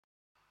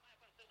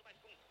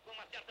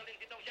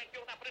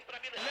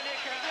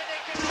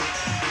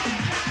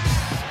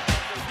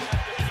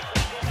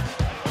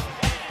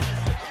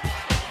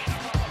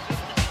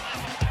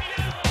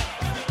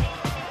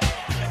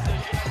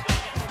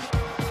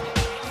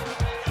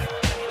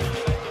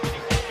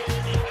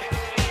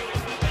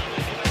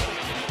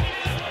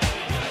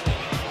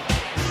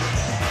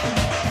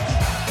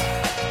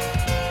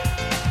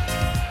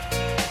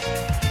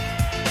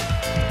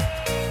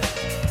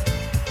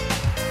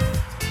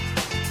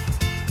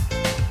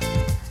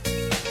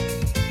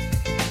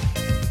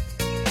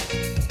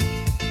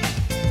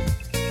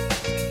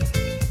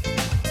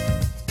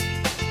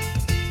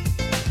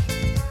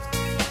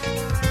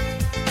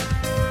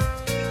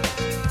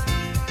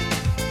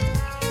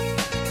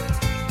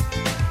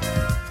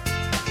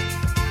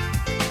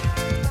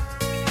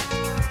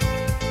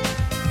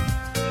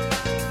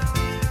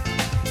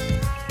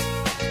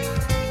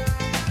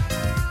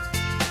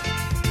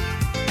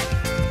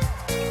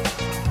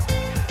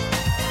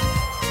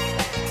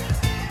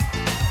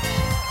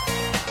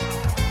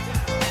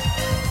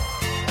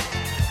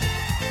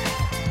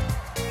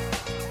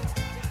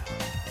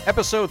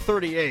Episode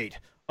 38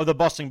 of the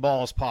Busting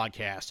Balls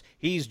podcast.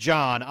 He's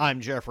John. I'm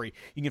Jeffrey.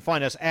 You can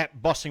find us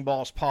at Busting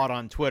Balls Pod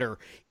on Twitter.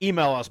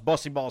 Email us,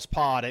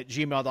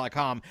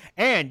 bustingballspod@gmail.com.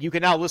 And you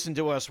can now listen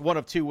to us one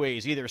of two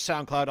ways, either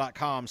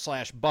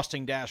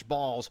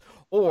soundcloud.com/busting-balls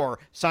or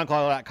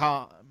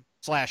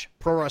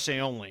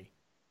soundcloud.com/pro-wrestling-only.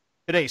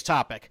 Today's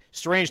topic,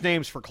 strange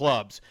names for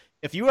clubs.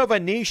 If you have a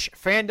niche,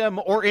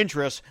 fandom, or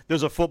interest,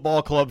 there's a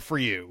football club for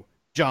you.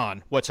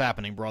 John, what's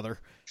happening, brother?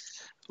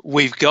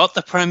 We've got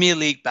the Premier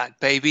League back,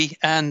 baby.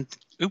 And,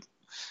 you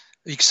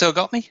still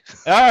got me?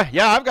 Yeah,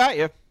 I've got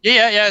you.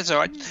 Yeah, it's all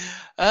right.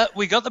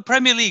 We got the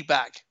Premier League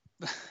back.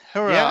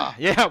 Hurrah.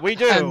 Yeah, we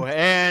do.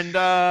 And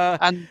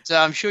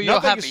I'm sure you're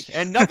happy.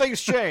 And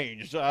nothing's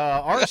changed.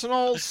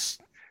 Arsenal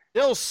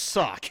still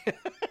suck.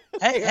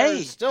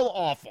 Hey. Still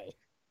awful.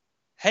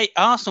 Hey,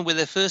 Arsenal with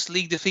their first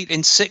league defeat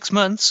in 6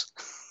 months.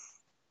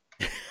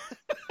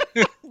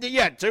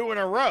 Yeah, 2 in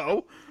a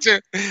row. Two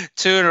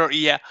in a row,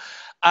 yeah.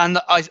 And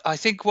I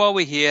think while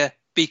we're here,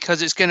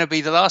 because it's going to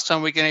be the last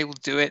time we're going to be able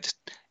to do it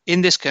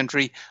in this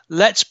country,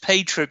 let's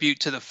pay tribute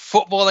to the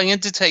footballing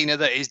entertainer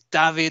that is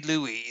David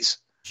Luiz.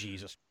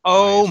 Jesus Christ.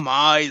 Oh,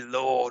 my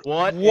Lord.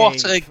 What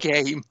a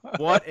game.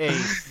 What a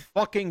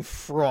fucking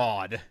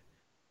fraud.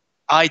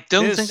 I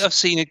don't think I've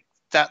seen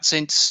that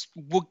since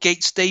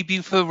Woodgate's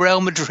debut for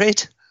Real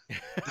Madrid.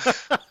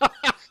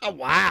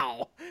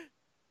 Wow.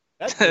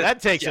 That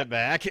takes it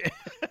back.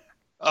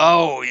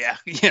 Oh, yeah.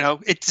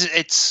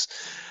 It's...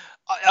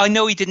 I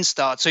know he didn't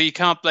start, so you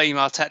can't blame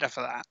Arteta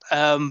for that.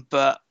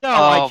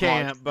 I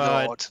can't.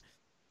 But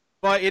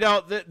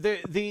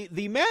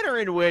the manner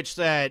in which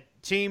that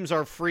teams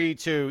are free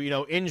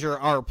to injure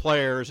our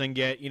players and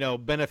get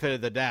benefit of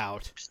the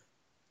doubt.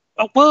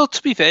 Well,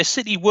 to be fair,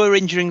 City were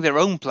injuring their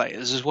own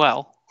players as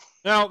well.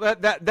 Now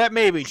that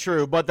may be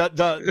true, but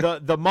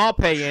the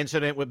Maupay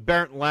incident with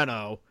Bernd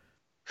Leno.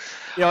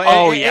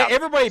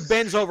 Everybody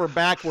bends over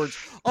backwards.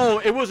 Oh,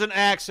 it was an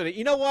accident.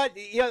 You know what?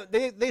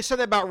 They said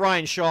that about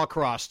Ryan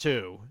Shawcross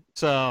too.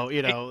 So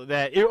it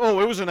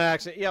was an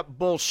accident. Yeah,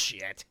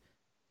 bullshit.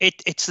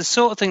 It's the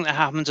sort of thing that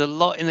happens a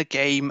lot in the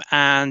game,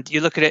 and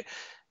you look at it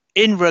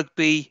in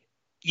rugby.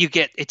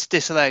 It's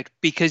disallowed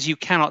because you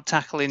cannot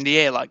tackle in the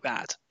air like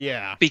that.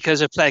 Yeah.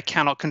 Because a player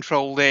cannot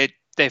control their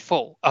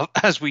fall,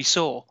 as we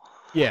saw.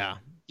 Yeah.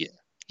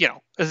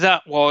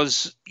 That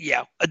was,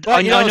 yeah.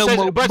 But,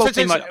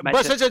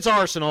 since it's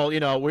Arsenal,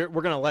 we're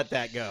going to let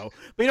that go.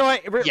 But you know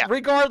what?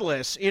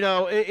 Regardless,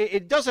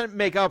 it doesn't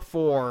make up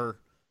for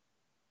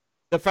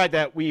the fact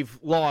that we've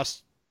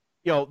lost,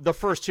 the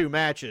first 2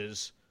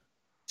 matches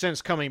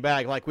since coming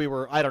back, like we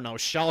were, I don't know,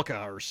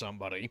 Schalke or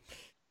somebody.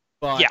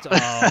 But,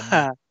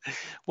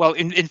 well,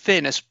 in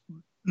fairness,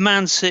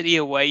 Man City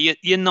away,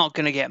 you're not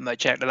going to get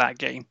much out of that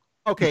game.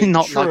 Okay,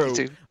 not true.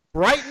 likely to.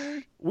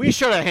 Brighton, we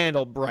should have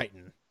handled Brighton.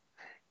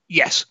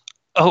 Yes.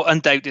 Oh,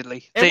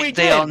 undoubtedly. And we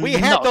did. We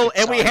had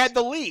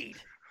the lead.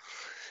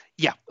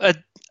 Yeah.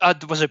 It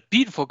was a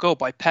beautiful goal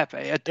by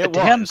Pepe. They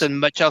haven't done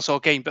much else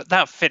all game, but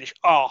that finish,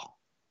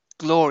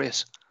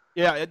 glorious.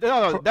 Yeah,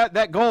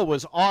 that goal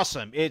was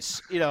awesome.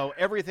 It's,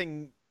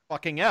 everything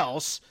fucking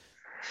else.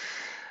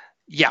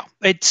 Yeah.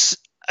 It's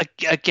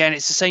the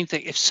same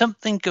thing. If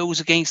something goes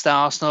against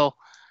Arsenal,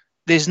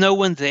 there's no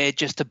one there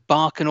just to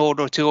bark an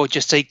order or two or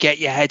just say, get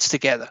your heads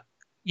together.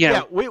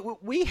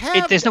 We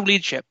have... there's no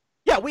leadership.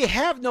 Yeah, we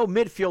have no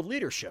midfield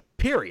leadership,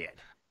 period.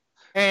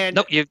 And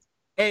or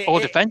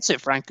defensive,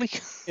 frankly.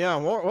 Yeah,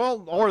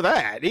 or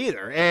that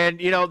either.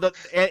 And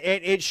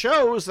it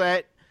shows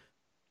that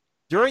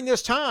during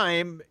this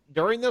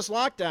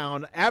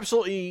lockdown,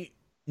 absolutely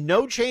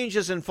no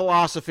changes in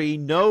philosophy,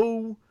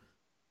 no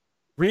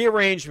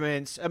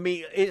rearrangements. I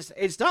mean,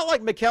 it's not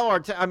like Mikel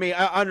Arteta. I mean,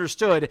 I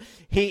understood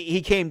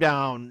he came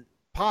down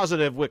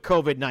positive with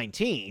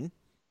COVID-19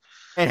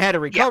 and had to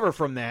recover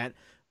from that,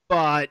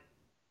 but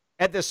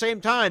at the same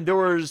time, there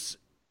was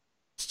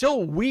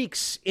still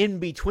weeks in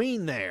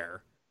between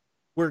there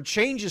where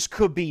changes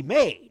could be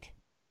made.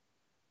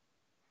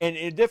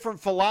 and different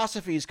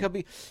philosophies could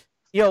be,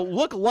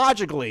 look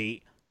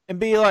logically and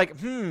be like,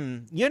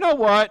 you know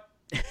what?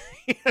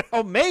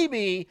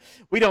 Maybe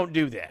we don't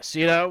do this,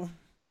 Yeah,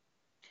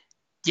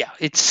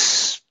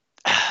 it's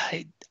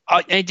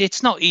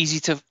not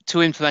easy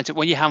to implement it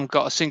when you haven't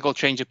got a single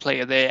change of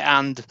player there.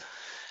 And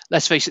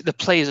let's face it, the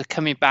players are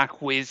coming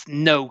back with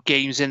no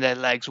games in their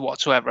legs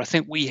whatsoever. I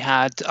think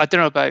I don't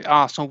know about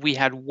Arsenal, we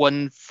had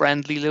one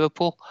friendly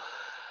Liverpool,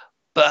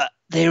 but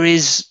they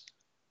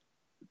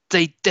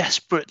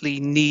desperately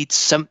need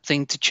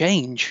something to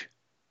change.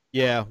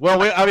 Yeah, well,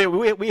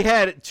 we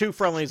had two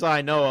friendlies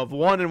I know of.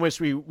 One in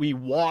which we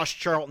washed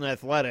Charlton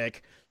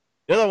Athletic.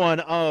 The other one,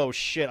 oh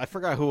shit, I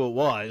forgot who it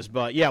was,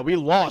 but yeah, we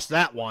lost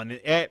that one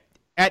at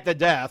the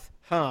death.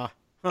 Oh,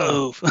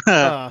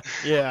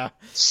 yeah.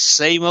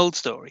 Same old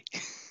story.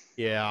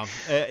 Yeah,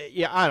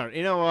 I don't.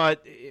 You know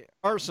what,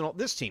 Arsenal,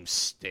 this team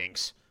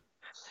stinks.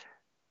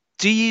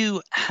 Do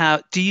you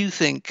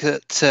think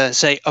that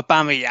say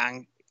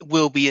Aubameyang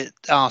will be at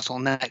Arsenal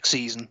next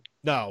season?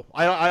 No,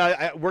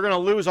 we're gonna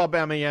lose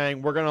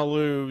Aubameyang. We're gonna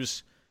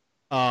lose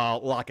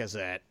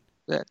Lacazette.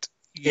 Where'd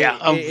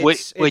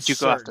you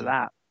go after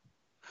that?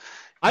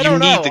 I don't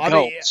know.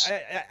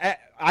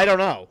 I don't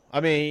know.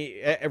 I mean,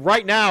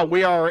 right now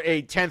we are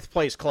a 10th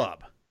place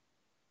club,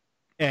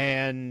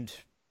 and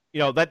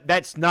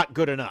that's not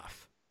good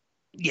enough.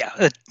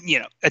 Yeah,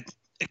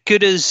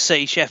 good as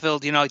say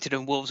Sheffield United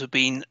and Wolves have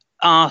been,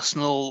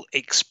 Arsenal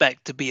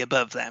expect to be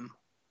above them.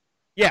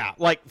 Yeah,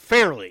 like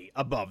fairly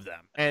above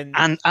them, and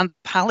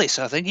Palace.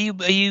 I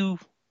think are you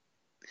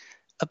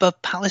above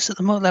Palace at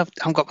the moment? I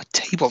haven't got my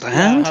table to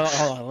hand.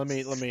 Hold on,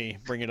 let me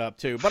bring it up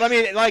too. But I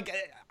mean, like,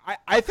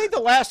 I think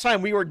the last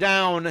time we were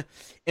down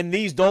in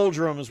these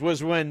doldrums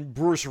was when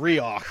Bruce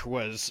Rioch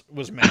was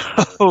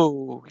manager.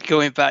 Oh,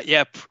 going back,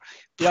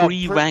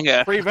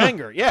 pre-Wenger.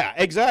 Pre-Wenger, yeah,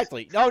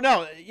 exactly.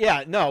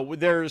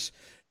 There's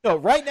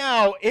right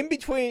now in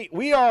between.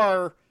 We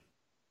are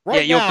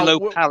you're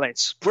below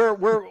Palace.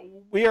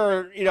 We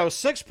are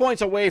 6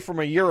 points away from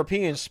a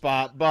European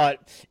spot,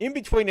 but in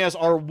between us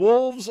are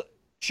Wolves,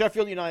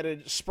 Sheffield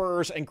United,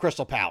 Spurs, and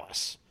Crystal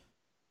Palace.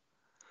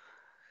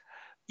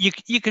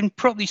 You can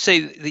probably say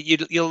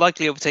that you'll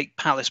likely overtake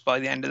Palace by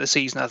the end of the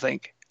season, I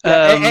think.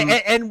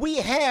 And we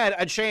had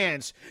a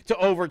chance to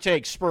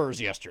overtake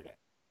Spurs yesterday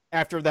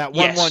after that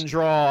 1-1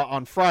 draw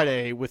on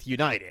Friday with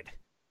United.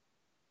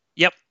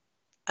 Yep,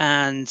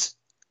 and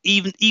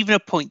even a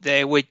point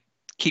there which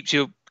keeps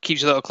you a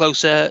little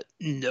closer.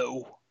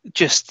 No,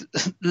 just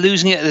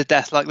losing it at the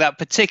death like that,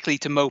 particularly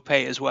to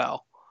Mopé as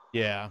well.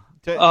 Yeah.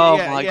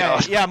 My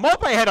God. Yeah,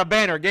 Mopé had a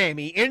banner game.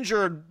 He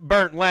injured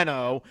Bernd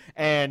Leno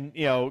and,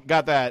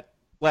 got that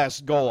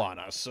last goal on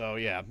us. So,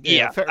 yeah.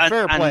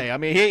 Fair play. I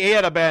mean, he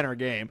had a banner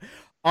game.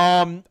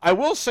 I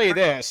will say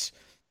this.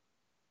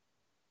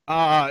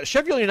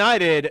 Sheffield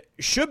United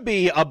should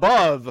be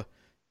above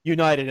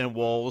United and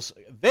Wolves.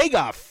 They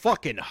got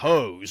fucking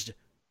hosed.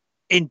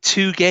 In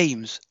 2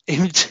 games.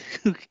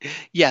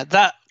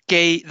 That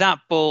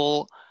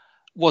ball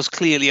was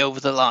clearly over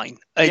the line.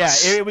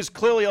 It was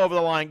clearly over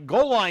the line.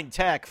 Goal line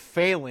tech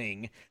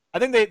failing. I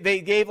think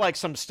they gave like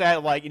some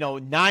stat like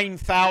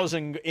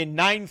 9,000 in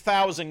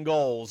 9,000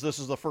 goals. This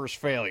is the first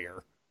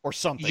failure or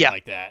something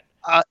like that.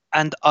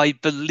 And I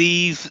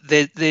believe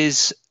that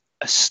there's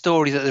a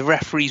story that the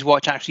referees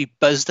watch actually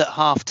buzzed at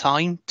half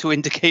time to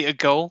indicate a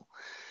goal.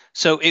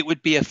 So it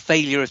would be a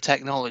failure of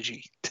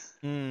technology.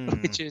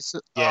 Which is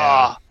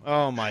oh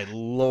my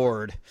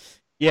lord.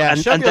 Yeah,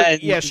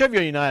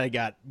 Sheffield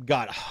United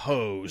got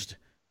hosed.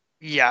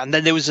 Yeah, and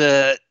then there was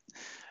a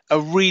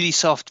really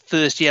soft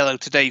first yellow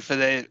today for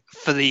the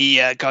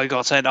guy who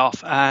got sent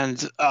off,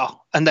 and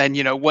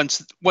then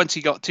once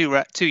he got two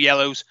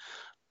yellows,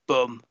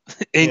 boom,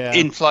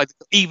 in flight.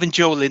 Even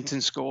Joe Linton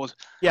scored.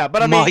 Yeah,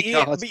 but I mean,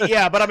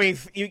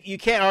 you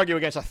can't argue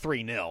against a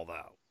 3-0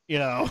 though.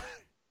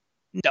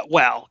 No,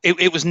 well,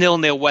 it was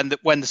 0-0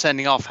 when the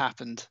sending off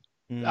happened.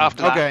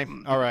 After that. Okay,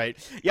 all right.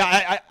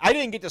 Yeah, I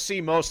didn't get to see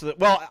most of the.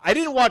 Well, I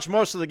didn't watch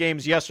most of the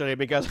games yesterday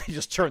because I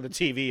just turned the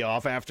TV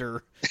off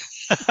after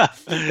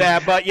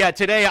that. But yeah,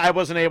 today I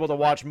wasn't able to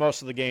watch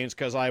most of the games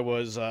because I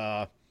was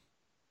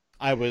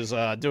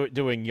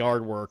doing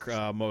yard work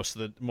most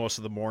of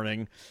the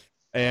morning.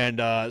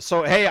 And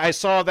so hey, I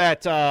saw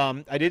that.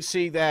 I did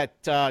see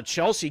that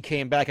Chelsea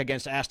came back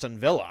against Aston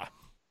Villa.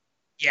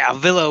 Yeah,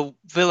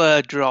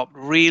 Villa dropped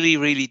really,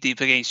 really deep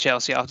against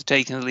Chelsea after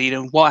taking the lead,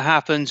 and what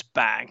happens?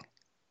 Bang.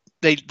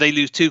 They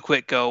lose 2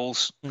 quick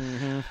goals.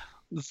 Mm-hmm.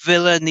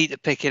 Villa need to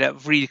pick it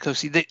up really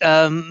closely.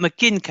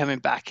 McGinn coming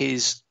back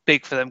is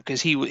big for them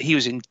because he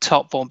was in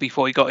top form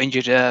before he got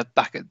injured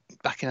back in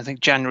I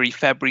think January,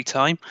 February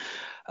time.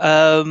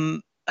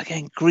 Again,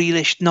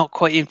 Grealish not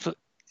quite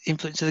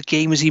influence of the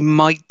game as he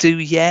might do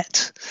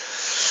yet.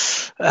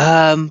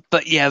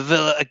 But yeah,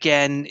 Villa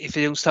again, if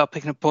they don't start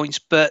picking up points.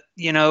 But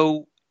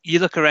you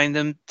look around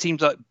them,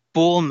 teams like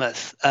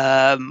Bournemouth.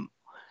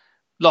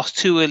 Lost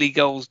 2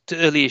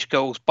 early-ish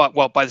goals,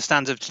 by the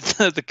standards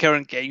of the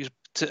current games,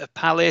 to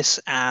Palace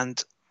and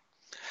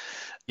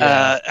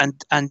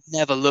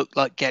never looked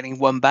like getting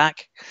one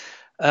back.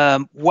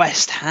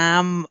 West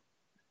Ham,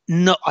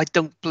 no, I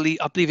believe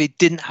they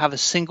didn't have a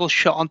single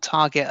shot on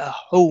target at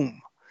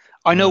home.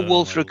 I know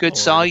Wolves are a good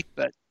side,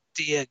 but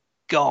dear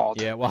God.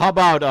 Yeah, well, how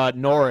about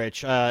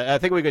Norwich? I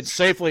think we could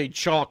safely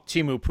chalk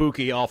Timu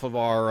Pukki off of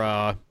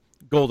our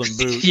Golden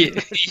Boot.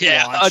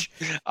 Yeah.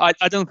 I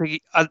don't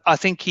think. I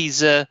think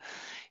he's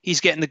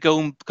getting the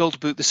Golden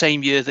Boot the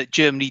same year that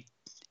Germany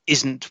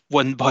isn't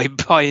won by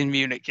Bayern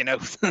Munich.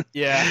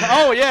 Yeah.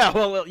 Oh, yeah.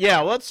 Well,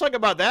 yeah. Let's talk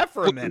about that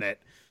for a minute.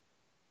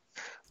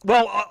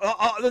 Well,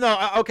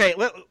 no. Okay.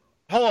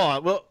 Hold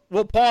on.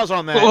 We'll pause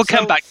on that. We'll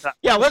come back to that.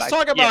 Yeah. Let's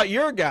talk about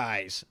your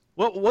guys.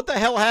 What the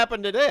hell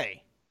happened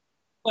today?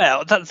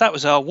 Well, that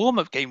was our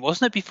warm-up game,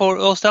 wasn't it? Before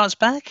it all starts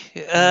back,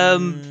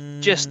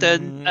 just a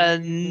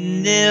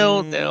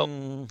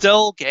 0-0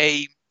 dull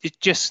game. It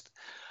just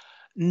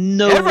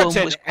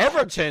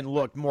Everton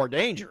looked more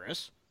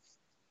dangerous.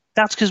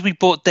 That's because we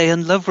brought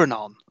Dejan Lovren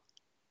on.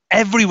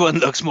 Everyone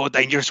looks more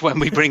dangerous when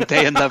we bring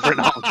Dejan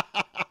Lovren on.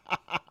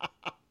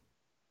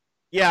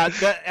 Yeah,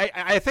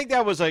 I think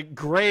that was a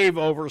grave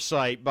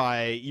oversight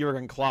by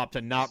Jurgen Klopp to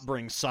not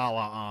bring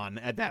Salah on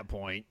at that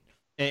point,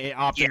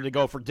 opting to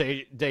go for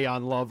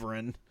Dejan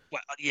Lovren.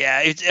 Well,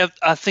 yeah,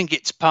 I think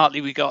it's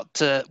partly we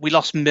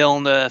lost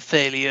Milner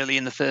fairly early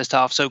in the first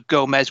half, so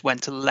Gomez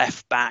went to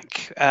left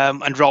back,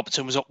 and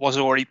Robertson was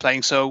already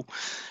playing. So,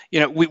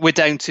 we're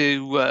down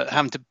to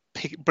having to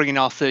bring in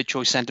our third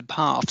choice centre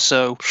half.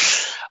 So,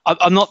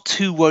 I'm not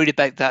too worried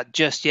about that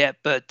just yet.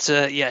 But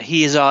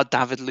he is our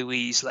David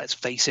Luiz, let's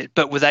face it,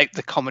 but without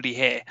the comedy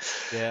hair.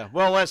 Yeah,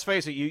 well, let's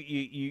face it.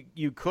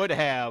 You could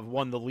have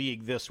won the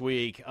league this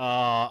week.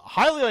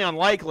 Highly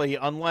unlikely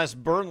unless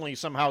Burnley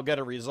somehow get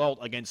a result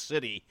against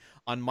City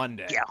on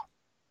Monday.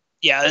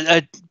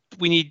 Yeah.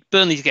 We need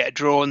Burnley to get a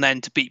draw and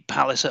then to beat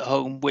Palace at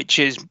home, which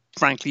is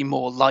frankly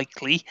more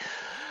likely.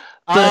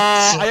 But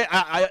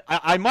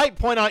I might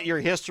point out your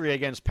history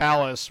against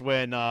Palace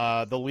when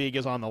the league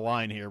is on the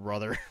line here,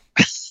 brother.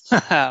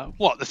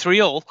 What, the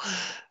 3-3?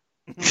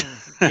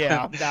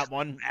 Yeah, that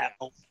one.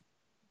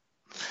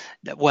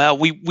 Well,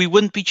 we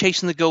wouldn't be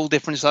chasing the goal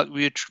difference like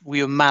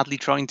we were madly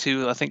trying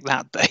to, I think,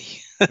 that day.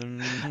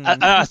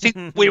 I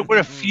think we're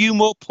a few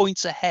more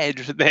points ahead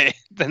there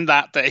than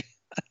that day.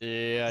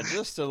 Yeah,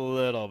 just a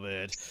little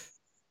bit.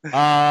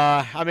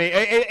 I mean,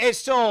 it's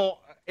still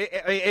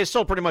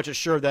pretty much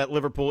assured that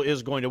Liverpool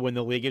is going to win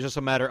the league. It's just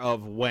a matter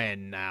of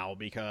when now,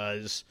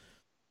 because,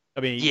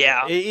 I mean,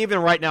 even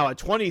right now, a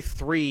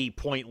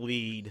 23-point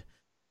lead,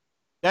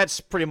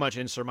 that's pretty much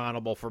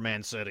insurmountable for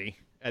Man City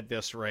at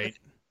this rate.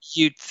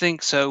 You'd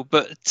think so,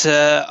 but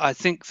I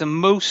think the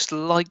most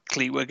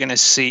likely we're going to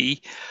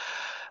see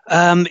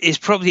is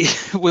probably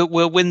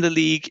we'll win the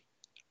league.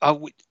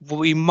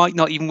 We might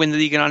not even win the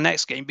league in our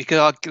next game,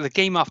 because the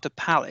game after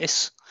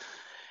Palace,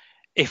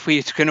 if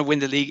we're going to win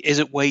the league, is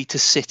away to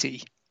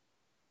City.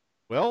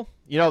 Well,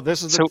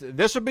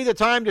 this would be the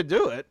time to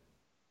do it.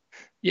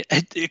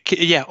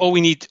 Yeah. All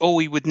we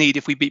would need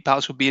if we beat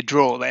Palace would be a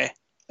draw there.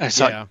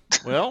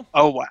 Well.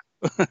 Oh wow.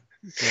 Yeah.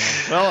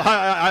 Well,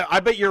 I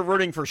bet you're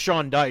rooting for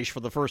Sean Dyche for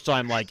the first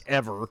time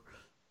ever.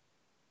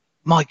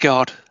 My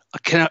God,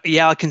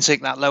 I can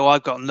sink that low.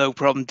 I've got no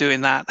problem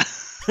doing that.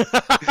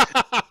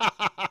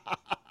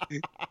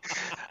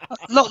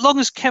 Long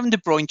as Kevin De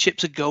Bruyne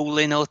chips a goal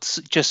in,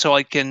 just so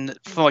I can,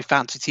 for my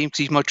fantasy team, because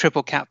he's my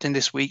triple captain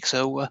this week.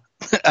 So,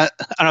 and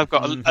I've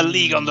got a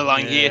league on the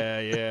line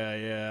here.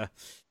 Yeah.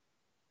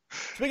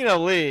 Speaking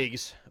of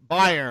leagues,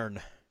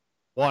 Bayern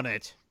won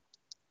it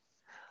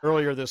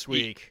earlier this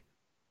week.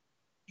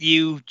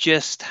 You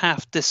just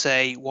have to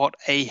say what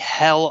a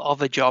hell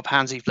of a job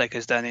Hansi Flick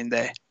has done in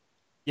there.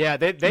 Yeah,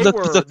 they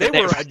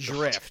were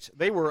adrift.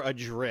 They were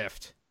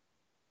adrift.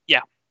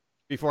 Yeah.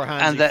 Before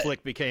Hansi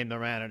Flick became the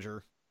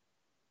manager.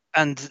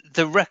 And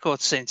the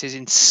record since is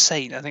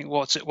insane. I think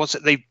what's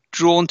it? They've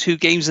drawn 2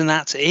 games and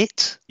that's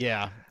it.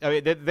 Yeah, I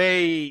mean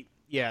they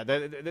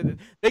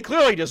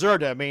clearly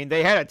deserved it. I mean,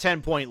 they had a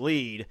 10-point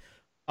lead,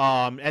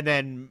 and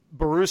then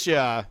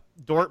Borussia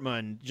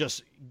Dortmund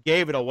just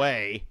gave it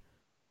away.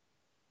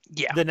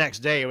 Yeah. The next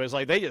day, it was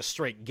like they just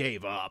straight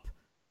gave up.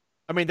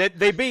 I mean,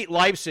 they beat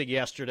Leipzig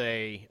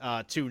yesterday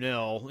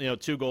 2-0.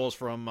 2 goals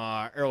from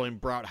Erling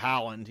Braut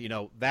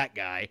Haaland. That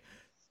guy.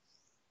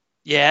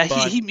 Yeah,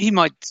 but, he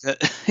might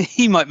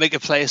make a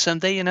play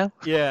someday.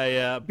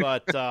 Yeah,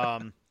 but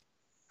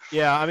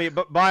yeah, I mean,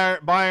 but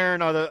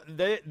Bayern are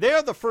they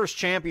are the first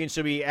champions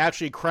to be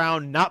actually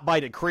crowned not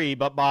by decree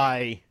but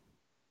by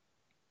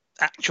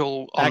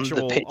actual on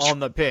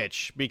the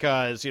pitch,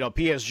 because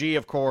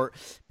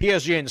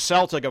PSG and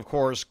Celtic of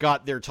course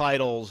got their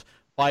titles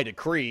by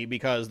decree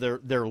because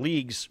their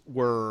leagues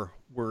were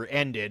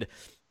ended.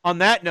 On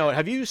that note,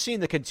 have you seen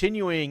the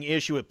continuing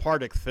issue with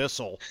Partick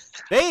Thistle?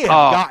 They have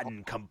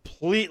gotten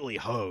completely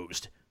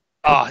hosed.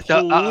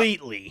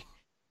 Completely.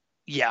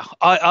 Yeah,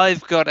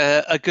 I've got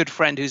a good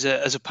friend who's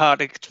a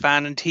Partick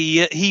fan, and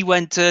he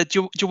went,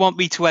 do you want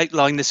me to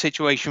outline the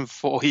situation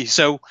for you?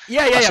 So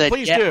yeah,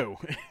 please do.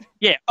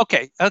 Yeah,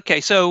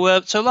 okay. So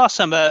last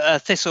summer,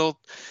 Thistle,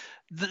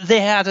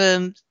 they had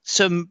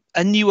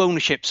a new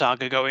ownership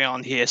saga going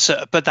on here,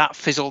 but that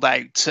fizzled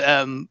out.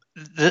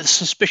 The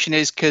suspicion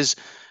is because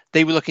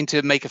they were looking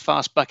to make a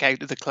fast buck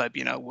out of the club,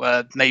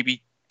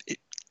 maybe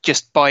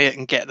just buy it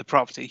and get the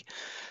property.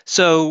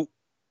 So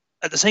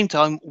at the same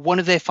time, one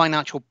of their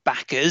financial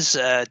backers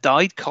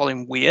died,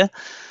 Colin Weir.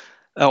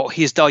 Oh,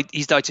 he's died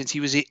since he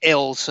was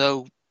ill,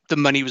 so the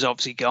money was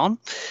obviously gone.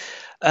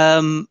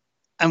 And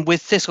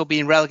with Thistle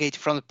being relegated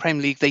from the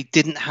Premier League, they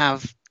didn't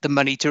have the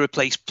money to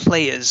replace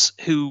players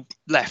who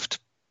left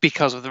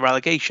because of the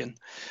relegation.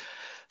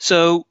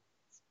 So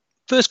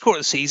first quarter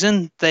of the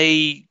season,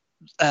 they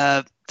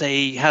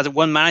had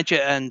one manager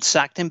and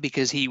sacked him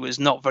because he was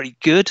not very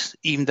good,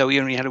 even though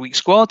he only had a weak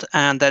squad.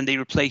 And then they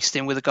replaced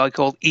him with a guy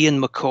called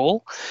Ian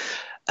McCall.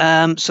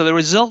 So the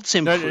results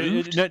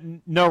improved.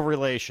 No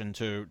relation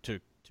to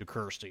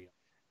Kirsty.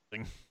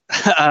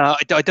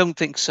 I don't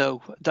think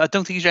so. I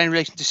don't think he's in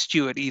relation to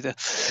Stuart either.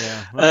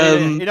 Yeah,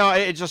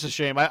 it's just a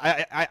shame.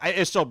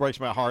 It still breaks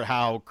my heart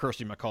how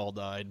Kirsty McCall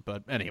died.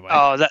 But anyway.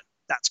 Oh,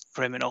 that's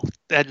criminal.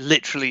 That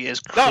literally is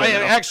criminal. No,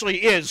 it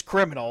actually is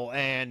criminal,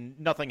 and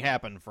nothing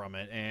happened from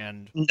it.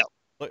 And no,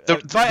 but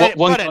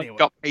anyway,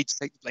 got paid to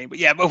take the blame.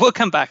 But we'll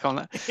come back on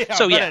that.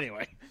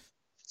 Anyway.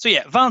 So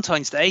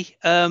Valentine's Day,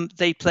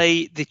 they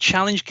play the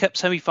Challenge Cup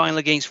semi-final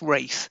against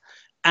Wraith,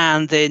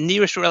 and their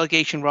nearest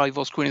relegation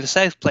rivals, Queen of the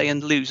South, play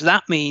and lose.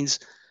 That means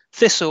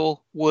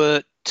Thistle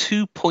were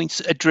 2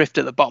 points adrift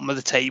at the bottom of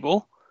the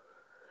table.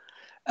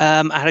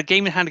 I had a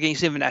game in hand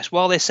against Inverness,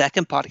 while they're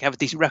second. Partick have a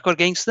decent record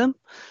against them.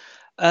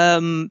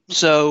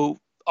 So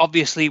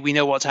obviously we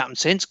know what's happened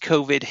since.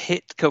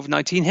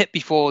 COVID-19 hit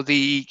before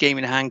the game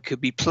in hand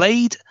could be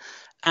played,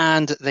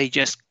 and they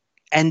just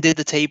ended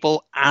the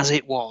table as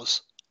it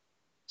was.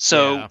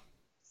 So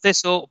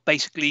Thistle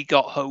basically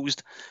got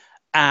hosed,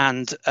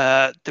 and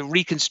the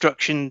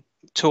reconstruction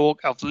talk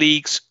of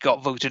leagues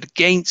got voted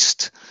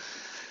against.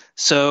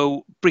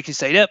 So Brecon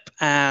stayed up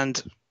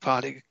and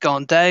Partick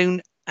gone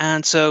down.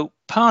 And so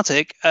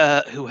Partick,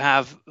 who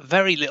have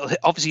very little,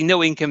 obviously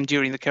no income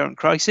during the current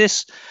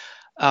crisis,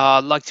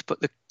 like to put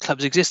the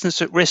club's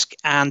existence at risk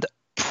and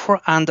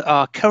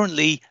are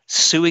currently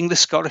suing the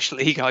Scottish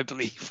League, I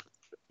believe.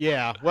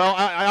 Yeah, well,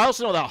 I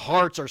also know that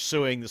Hearts are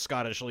suing the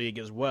Scottish League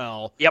as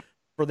well. Yep.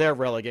 For their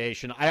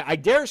relegation. I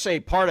dare say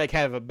Partick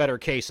have a better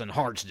case than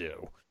Hearts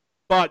do.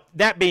 But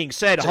that being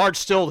said, Hearts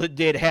still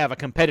did have a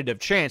competitive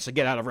chance to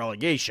get out of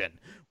relegation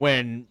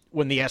when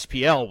the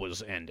SPL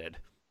was ended.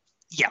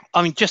 Yeah,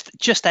 I mean,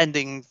 just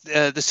ending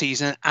the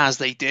season as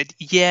they did,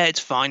 it's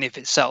fine if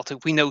it's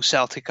Celtic. We know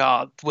Celtic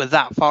were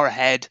that far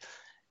ahead.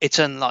 It's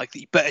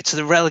unlikely. But it's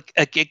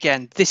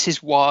again, this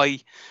is why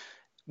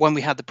when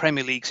we had the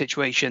Premier League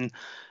situation,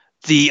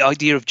 the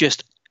idea of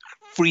just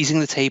freezing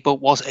the table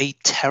was a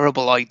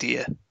terrible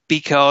idea,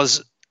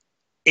 because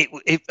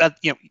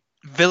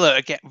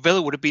Villa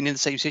would have been in the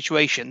same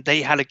situation.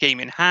 They had a game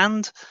in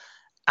hand,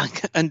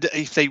 and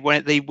if they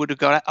went, they would have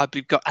got out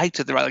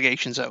of the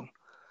relegation zone.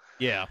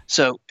 Yeah.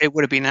 So it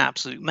would have been an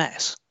absolute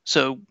mess.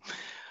 So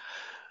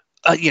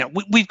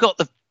we've got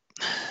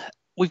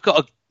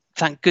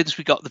thank goodness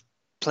we got the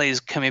players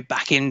coming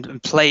back in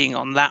and playing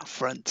on that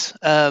front,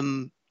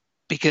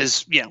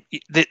 because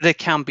there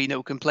can be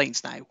no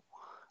complaints now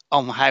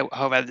on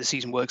however the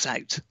season works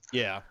out.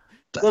 Yeah.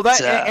 But, well,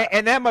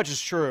 that much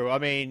is true. I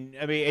mean,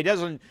 it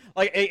doesn't,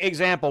 like,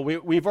 example,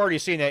 we've already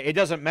seen that it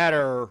doesn't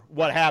matter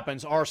what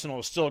happens. Arsenal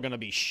is still going to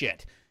be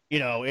shit.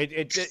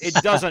 It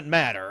doesn't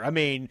matter. I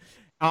mean,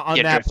 on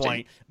that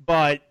point,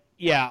 but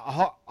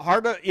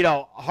Heart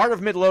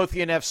of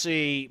Midlothian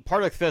FC,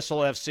 Partick Thistle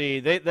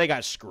FC, they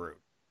got screwed.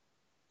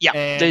 Yeah,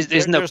 and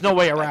there's no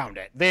way around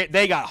it.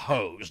 They got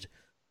hosed.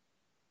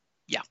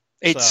 Yeah,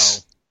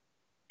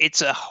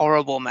 it's a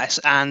horrible mess,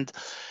 and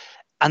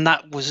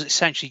that was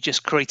essentially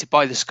just created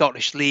by the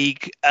Scottish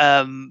League,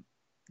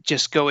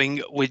 just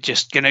going, we're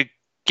just going to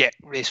get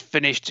this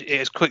finished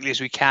as quickly as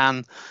we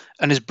can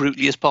and as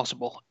brutally as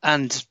possible.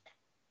 And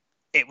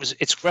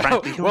it's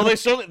frankly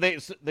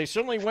they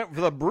certainly went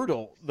for the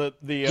brutal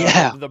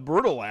the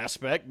brutal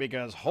aspect,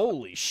 because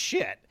holy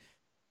shit.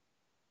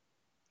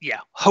 Yeah,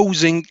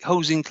 hosing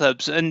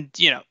clubs. And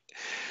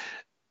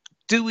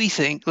do we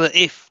think that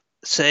if,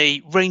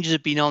 say, Rangers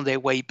had been on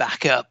their way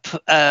back up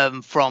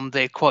from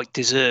their quite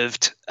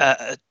deserved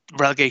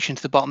relegation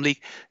to the bottom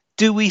league,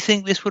 do we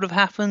think this would have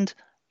happened?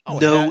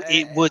 No,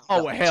 it would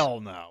not. Oh, hell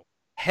no.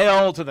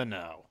 Hell to the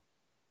no.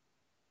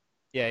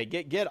 Yeah,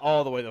 get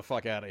all the way the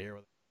fuck out of here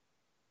with it.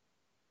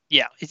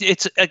 Yeah,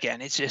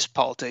 it's just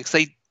politics.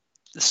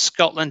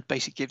 Scotland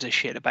basically gives a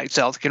shit about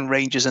Celtic and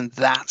Rangers, and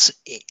that's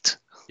it.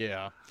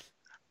 Yeah.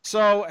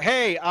 So,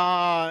 hey,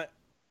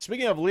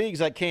 speaking of leagues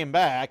that came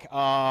back,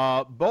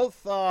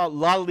 both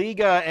La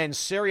Liga and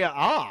Serie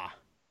A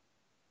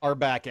are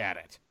back at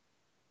it.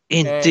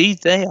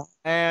 Indeed, they are.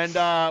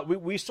 And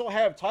we still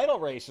have title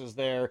races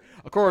there.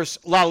 Of course,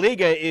 La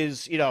Liga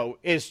is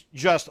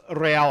just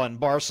Real and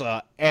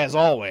Barca, as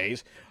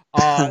always.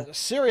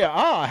 Serie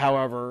A,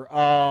 however,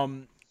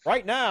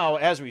 right now,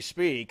 as we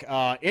speak,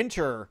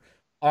 Inter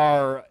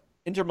are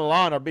Inter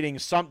Milan are beating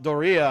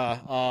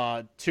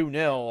Sampdoria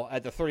 2-0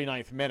 at the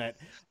 39th minute.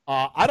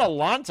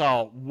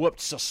 Atalanta whooped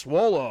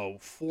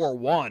Sassuolo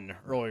 4-1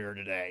 earlier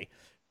today.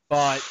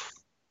 But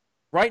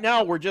right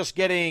now we're just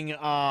getting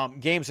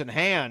games in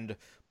hand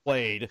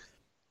played,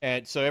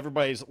 and so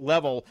everybody's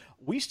level.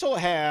 We still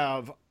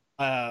have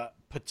a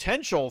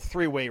potential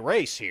three-way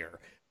race here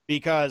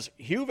because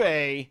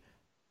Juve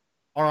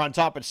are on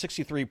top at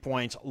 63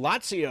 points.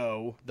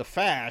 Lazio, the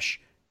Fash,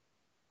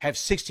 have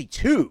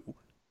 62.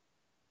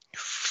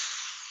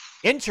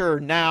 Inter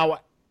now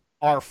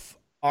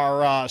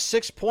are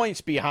 6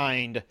 points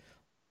behind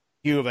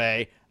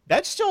Juve.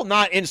 That's still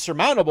not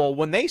insurmountable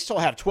when they still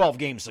have 12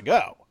 games to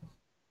go.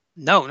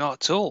 No,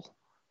 not at all.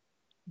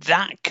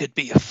 That could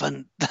be a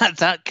fun.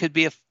 That could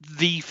be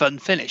the fun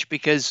finish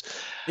because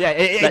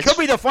it could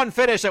be the fun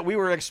finish that we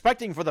were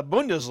expecting for the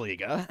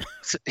Bundesliga.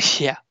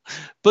 Yeah,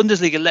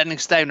 Bundesliga letting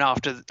us down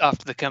after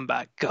the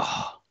comeback.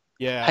 God,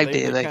 yeah, how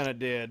they kind of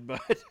did,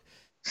 but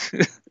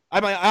I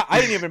mean, I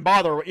didn't even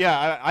bother.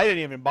 Yeah, I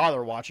didn't even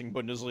bother watching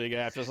Bundesliga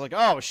after. It's like,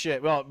 oh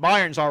shit. Well,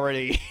 Bayern's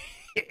already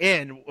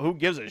in. Who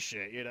gives a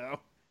shit, you know?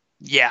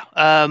 Yeah.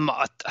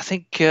 I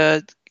think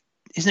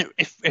isn't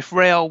it if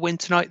Real win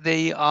tonight,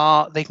 they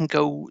can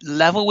go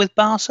level with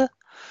Barca.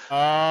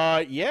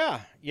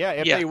 Yeah.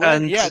 If they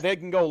win, they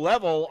can go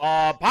level.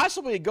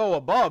 Possibly go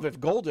above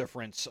if goal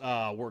difference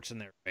works in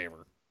their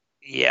favor.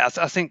 Yeah,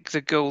 I think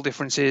the goal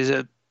difference is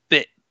a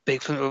bit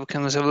big for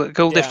the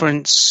goal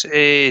difference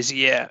is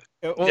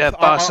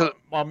Barca,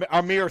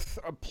 a mere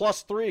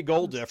 +3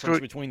 goal difference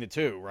between the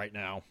two right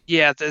now.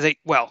 Yeah,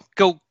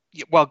 goal.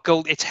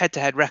 It's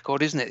head-to-head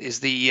record, isn't it? Is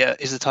the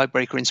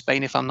tiebreaker in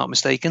Spain, if I'm not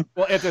mistaken?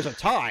 Well, if there's a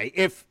tie,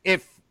 if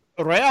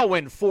Real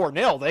win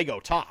 4-0, they go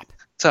top.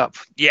 Top,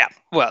 yeah.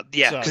 Well,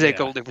 yeah, because their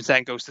goal difference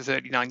then goes to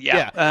 39.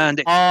 Yeah,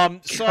 and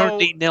it's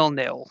currently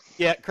 0-0.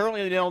 Yeah,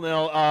 currently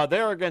 0-0.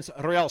 They're against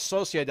Real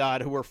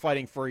Sociedad, who are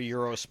fighting for a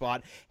Euro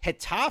spot.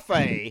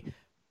 Getafe.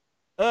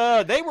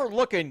 They were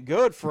looking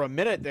good for a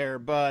minute there,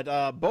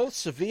 but both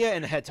Sevilla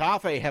and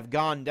Getafe have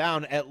gone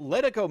down.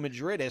 Atletico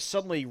Madrid has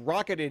suddenly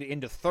rocketed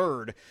into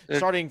third,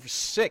 starting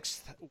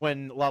 6th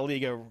when La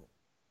Liga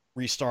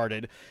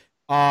restarted.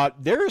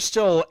 There are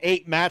still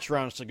 8 match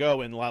rounds to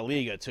go in La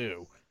Liga,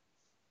 too.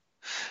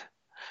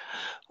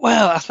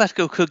 Well,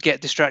 Atletico could get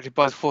distracted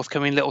by the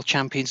forthcoming little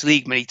Champions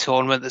League mini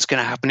tournament that's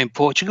going to happen in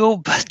Portugal,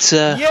 but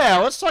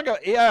let's talk.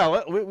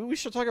 We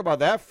should talk about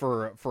that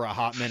for a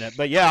hot minute.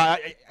 But yeah,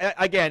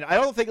 again, I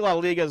don't think La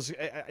Liga's.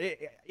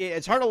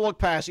 It's hard to look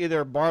past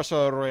either Barca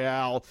or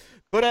Real.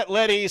 Could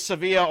Atleti,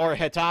 Sevilla, or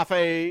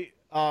Getafe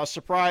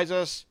surprise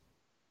us?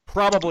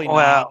 Probably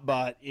not.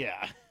 But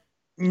yeah.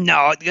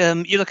 No,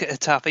 you look at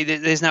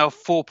Getafe. There's now a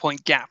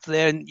 4-point gap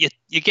there, and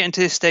you get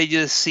into this stage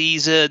of the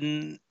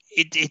season.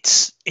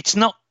 It's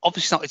not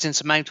obviously not it's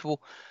insurmountable,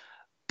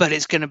 but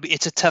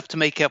it's a tough to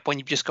make up when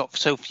you've just got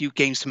so few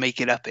games to make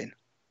it up in.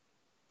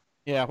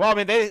 Yeah, well, I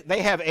mean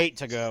they have 8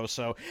 to go,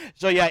 so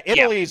yeah,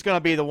 Italy is going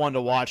to be the one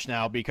to watch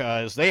now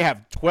because they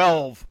have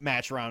 12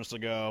 match rounds to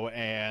go,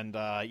 and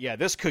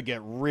this could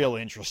get real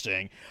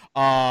interesting.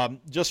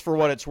 Just for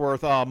what it's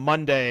worth,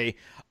 Monday,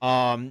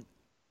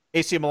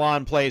 AC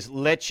Milan plays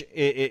Lecce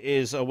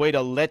is away to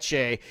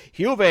Lecce,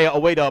 Juve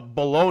away to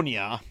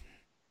Bologna.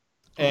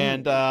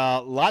 And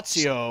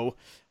Lazio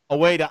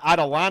away to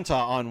Atalanta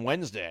on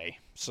Wednesday.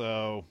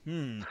 So,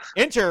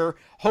 Inter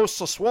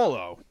hosts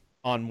Sassuolo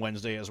on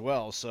Wednesday as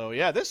well. So,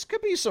 yeah, this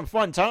could be some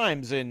fun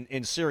times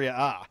in Serie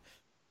A.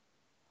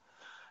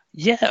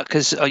 Yeah,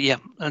 because,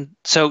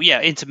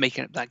 Inter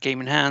making up that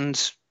game in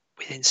hand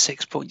within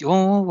 6 points.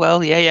 Oh, well,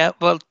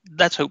 well,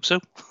 let's hope so.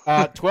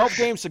 12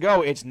 games to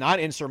go. It's not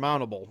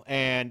insurmountable.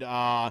 And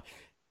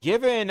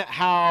given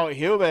how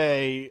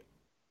Juve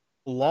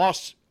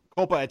lost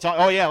Coppa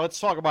Italia.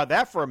 Let's talk about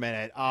that for a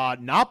minute.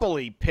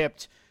 Napoli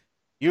pipped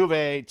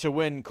Juve to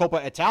win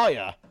Coppa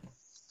Italia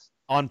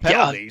on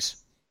penalties.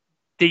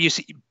 Did you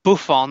see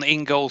Buffon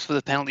in goals for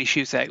the penalty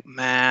shootout?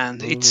 Man,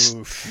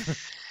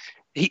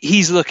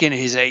 he's looking at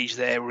his age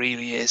there,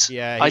 really is.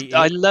 Yeah,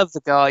 I love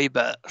the guy,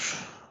 but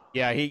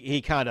yeah,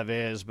 he kind of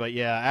is. But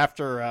yeah,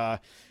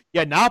 after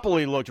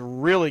Napoli looked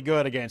really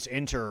good against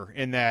Inter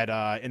in that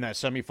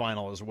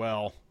semifinal as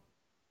well.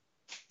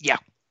 Yeah,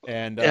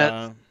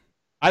 and.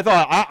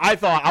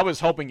 I was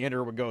hoping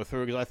Inter would go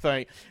through because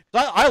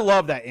I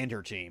love that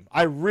Inter team.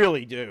 I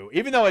really do.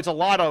 Even though it's a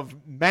lot of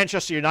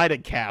Manchester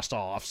United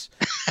cast-offs,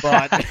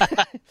 but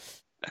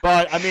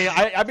but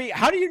I mean,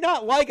 how do you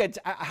not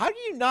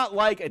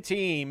like a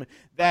team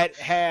that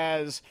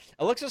has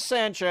Alexis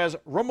Sanchez,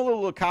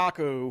 Romelu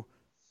Lukaku,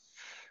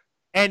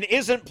 and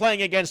isn't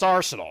playing against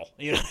Arsenal?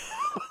 You know.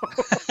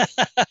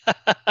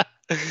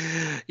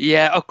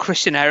 Yeah,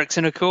 Christian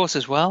Eriksen, of course,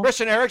 as well.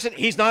 Christian Eriksen,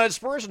 he's not at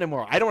Spurs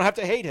anymore. I don't have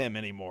to hate him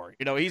anymore.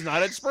 You know, he's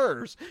not at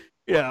Spurs.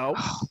 You know,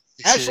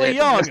 Ashley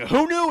Young,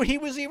 who knew he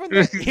was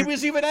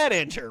even at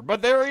Inter?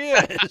 But there he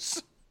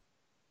is.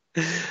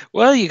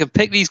 Well, you can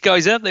pick these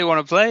guys up. They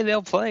want to play,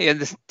 they'll play.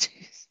 And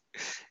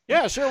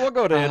yeah, sure, we'll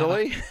go to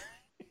Italy.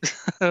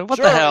 What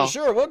the hell?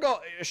 Sure, we'll go.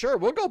 Sure,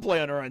 we'll go play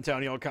under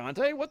Antonio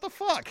Conte. What the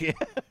fuck?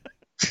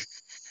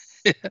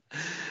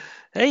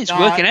 Hey, it's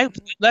working out.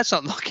 Let's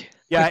not knock it.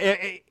 Yeah,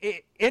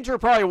 Inter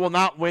probably will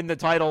not win the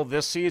title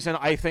this season.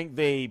 I think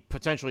they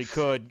potentially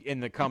could in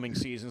the coming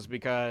seasons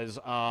because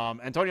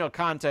Antonio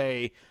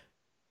Conte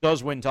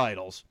does win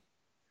titles.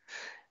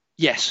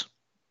 Yes.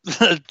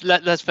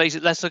 Let's face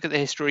it. Let's look at the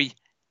history.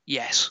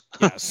 Yes.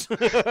 Yes.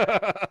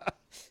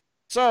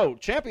 So,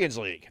 Champions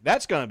League.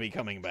 That's going to be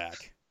coming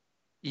back.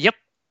 Yep.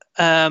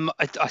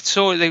 I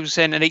saw they were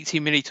saying an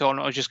 18-minute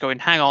tournament. I was just going,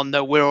 hang on,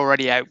 no, we're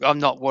already out. I'm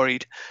not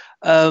worried.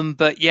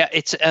 But yeah,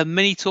 it's a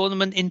mini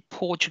tournament in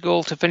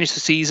Portugal to finish the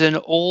season.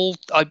 All,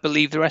 I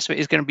believe, the rest of it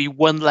is going to be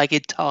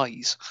one-legged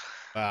ties.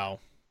 Wow.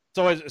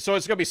 So it's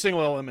going to be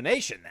single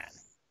elimination then?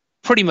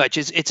 Pretty much.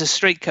 It's a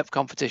straight cup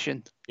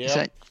competition.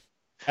 Yeah.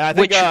 I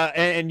think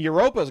and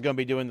Europa is going to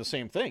be doing the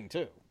same thing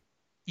too.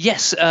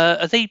 Yes.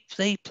 Are they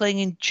playing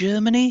in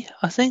Germany,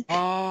 I think?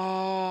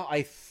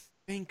 I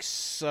think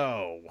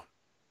so.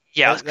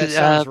 Yeah. That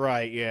sounds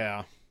right,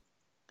 yeah.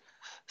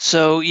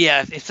 So,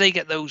 yeah, if they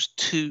get those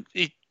two...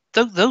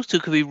 Those two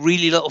could be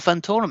really little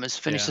fun tournaments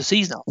to finish the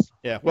season off.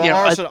 Yeah,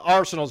 well,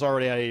 Arsenal's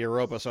already out of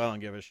Europa, so I don't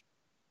give a shit.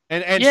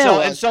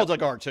 And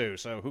Celtic are too,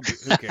 so who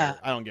cares?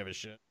 I don't give a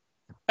shit.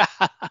 As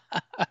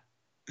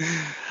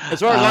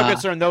far as I'm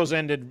concerned, those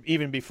ended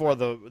even before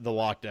the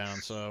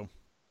lockdown. So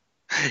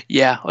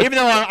yeah, even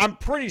though I'm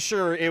pretty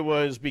sure it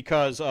was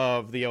because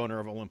of the owner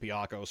of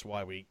Olympiacos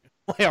why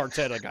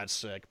Arteta got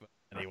sick. But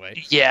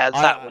anyway, yeah,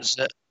 that was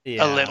a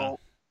little.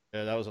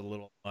 Yeah, that was a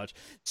little much.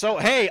 So,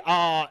 hey,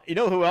 you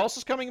know who else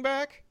is coming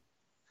back?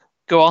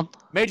 Go on.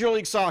 Major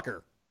League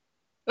Soccer.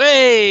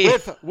 Hey!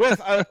 With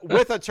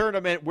a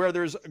tournament where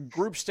there's a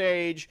group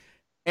stage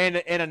and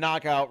a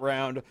knockout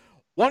round.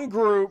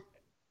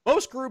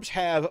 Most groups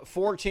have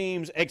 4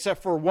 teams,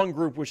 except for one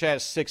group which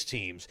has 6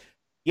 teams.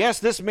 Yes,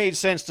 this made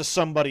sense to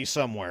somebody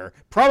somewhere.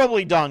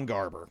 Probably Don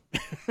Garber.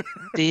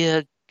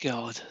 Dear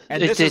God.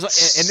 And this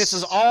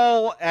is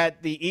all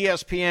at the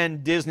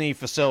ESPN Disney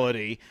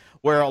facility,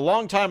 where a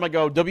long time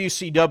ago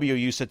WCW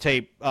used to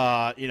tape,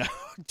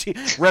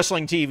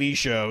 wrestling TV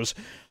shows.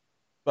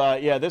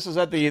 But yeah, this is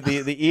at the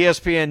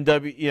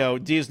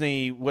ESPN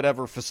Disney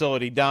whatever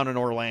facility down in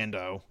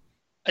Orlando.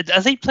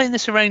 Are they playing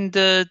this around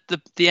the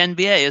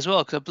NBA as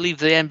well? Because I believe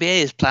the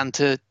NBA is planned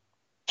to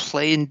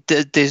play in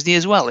Disney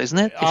as well, isn't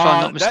it? If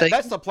I'm not mistaken.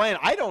 That's the plan.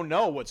 I don't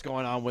know what's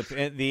going on with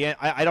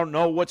I don't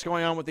know what's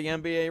going on with the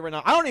NBA right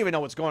now. I don't even know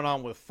what's going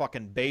on with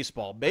fucking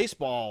baseball.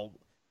 Baseball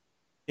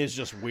is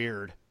just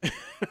weird.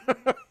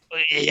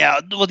 Yeah,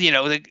 well,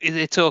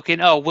 they're talking,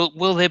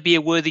 will there be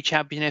a worthy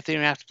champion if they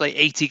have to play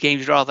 80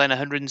 games rather than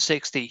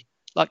 160?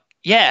 Like,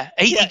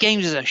 80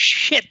 games is a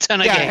shit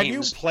ton of games. Have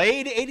you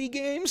played 80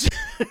 games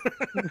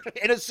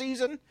in a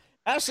season?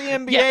 Ask the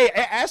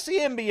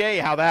NBA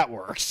how that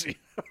works.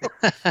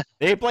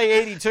 They play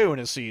 82 in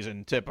a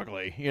season,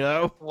 typically,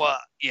 Well,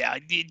 yeah,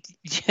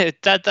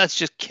 that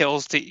just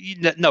kills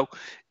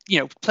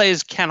no,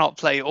 players cannot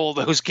play all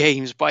those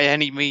games by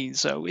any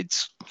means, so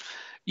it's...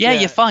 Yeah,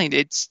 you're fine.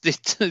 It's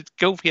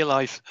go for your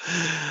life.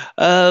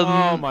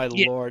 Oh my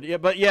lord! Yeah,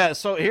 but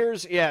so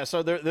here's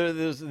so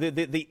there's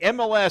the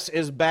MLS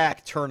is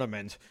back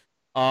tournament,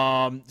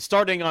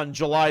 starting on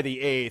July the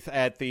 8th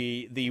at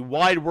the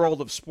Wide World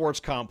of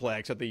Sports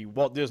complex at the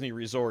Walt Disney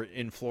Resort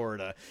in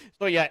Florida.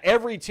 So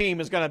every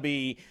team is going to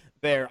be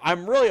there.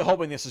 I'm really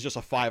hoping this is just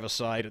a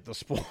 5-a-side at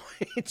this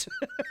point.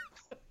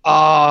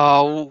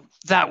 Oh,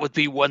 that would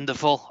be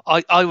wonderful.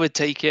 I would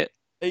take it.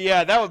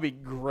 Yeah, that would be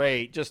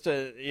great. Just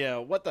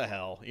to, what the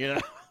hell,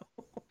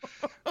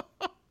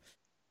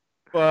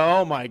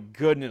 Well, oh my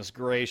goodness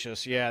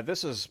gracious. Yeah,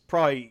 this is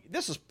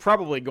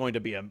probably going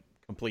to be a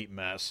complete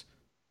mess.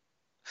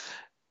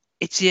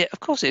 Of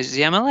course it's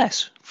the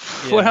MLS.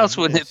 What else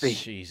wouldn't it be?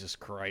 Jesus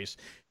Christ.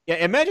 Yeah,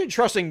 imagine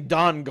trusting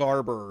Don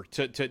Garber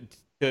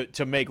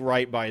to make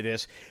right by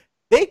this.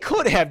 They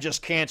could have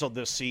just canceled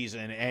this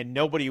season and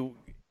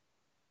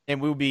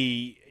we'd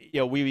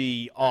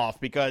be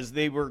off because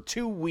they were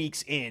 2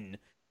 weeks in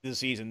the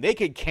season. They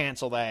could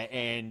cancel that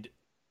and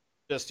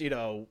just,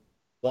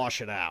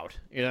 wash it out,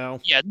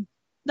 Yeah,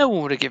 no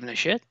one would have given a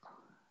shit.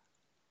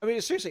 I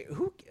mean, seriously,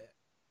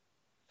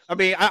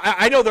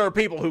 I know there are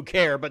people who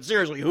care, but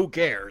seriously, who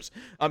cares?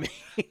 I mean,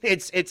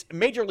 it's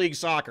Major League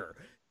Soccer.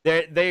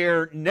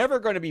 They're never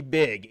going to be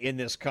big in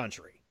this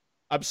country.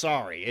 I'm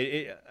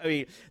sorry.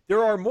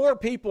 There are more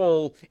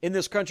people in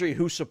this country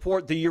who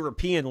support the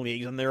European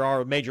leagues than there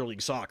are Major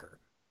League Soccer.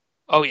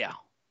 Oh, yeah.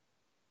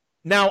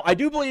 Now, I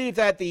do believe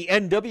that the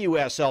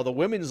NWSL, the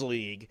Women's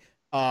League,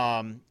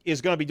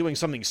 is going to be doing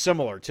something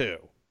similar, too,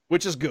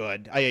 which is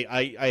good.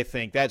 I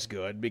think that's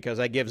good because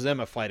that gives them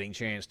a fighting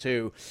chance,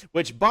 too,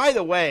 which, by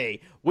the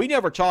way, we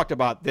never talked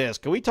about this.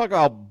 Can we talk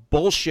about how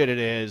bullshit it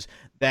is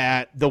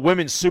that the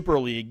Women's Super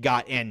League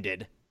got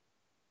ended?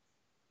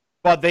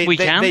 But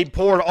they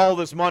poured all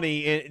this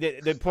money,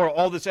 they poured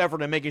all this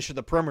effort in making sure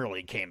the Premier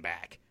League came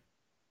back.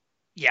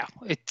 Yeah,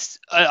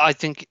 I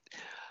think...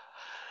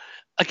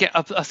 Again,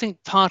 I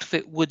think part of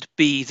it would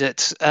be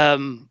that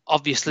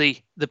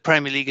obviously the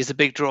Premier League is a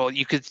big draw.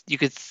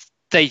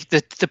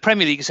 The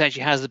Premier League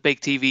essentially has the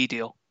big TV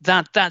deal.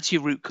 That's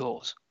your root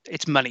cause.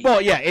 It's money.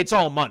 Well, yeah, it's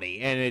all money,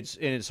 and it's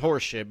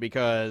horseshit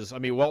because I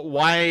mean, well,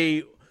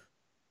 why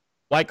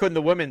couldn't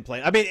the women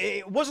play? I mean,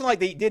 it wasn't like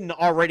they didn't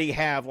already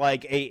have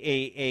like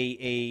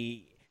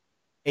a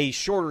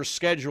shorter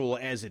schedule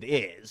as it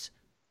is.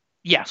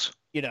 Yes.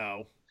 You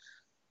know.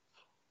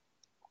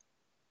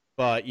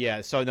 But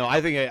yeah, so no,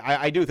 I think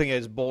I do think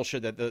it's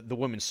bullshit that the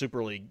Women's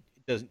Super League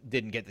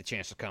didn't get the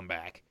chance to come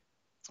back.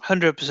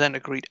 100%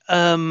 agreed.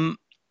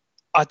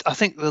 I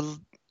think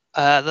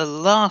the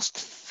last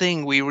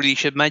thing we really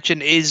should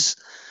mention is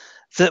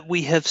that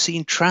we have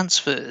seen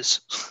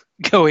transfers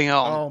going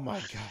on. Oh my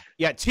god!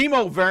 Yeah,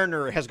 Timo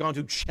Werner has gone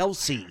to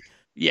Chelsea.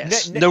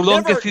 Yes, no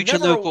longer future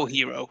local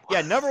hero.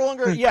 Yeah, never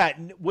longer. Yeah,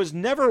 was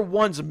never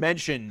once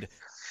mentioned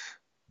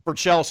for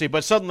Chelsea,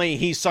 but suddenly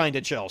he signed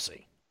to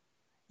Chelsea.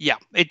 Yeah,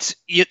 it's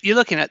you're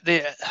looking at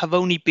there have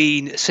only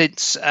been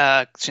since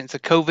the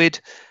COVID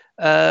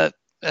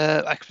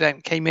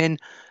accident came in.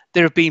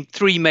 There have been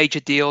 3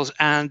 major deals,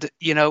 and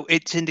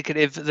it's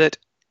indicative that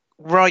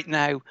right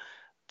now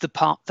the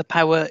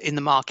power in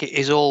the market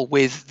is all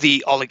with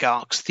the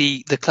oligarchs,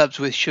 the clubs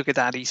with sugar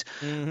daddies,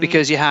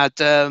 because you had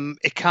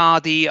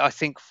Icardi, I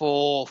think,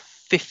 for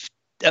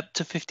up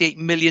to 58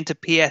 million to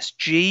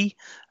PSG,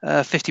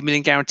 50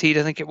 million guaranteed,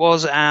 I think it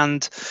was,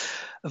 and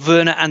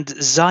Werner and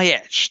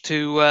Ziyech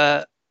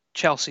to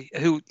Chelsea,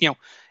 who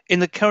in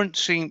the current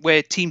scene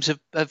where teams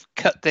have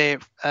cut their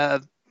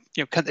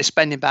cut their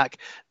spending back,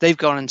 they've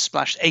gone and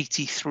splashed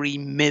 83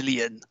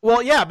 million.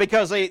 Well, yeah,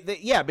 because they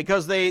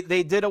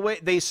did away.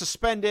 They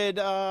suspended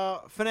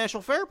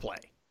financial fair play.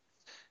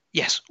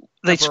 Yes,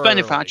 they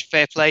suspended financial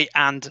fair play,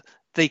 and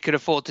they could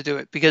afford to do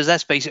it because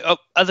let's face it,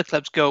 other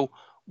clubs go,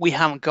 we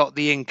haven't got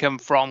the income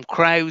from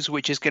crowds,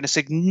 which is going to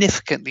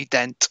significantly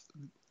dent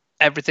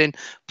everything.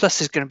 Plus,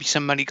 there's going to be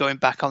some money going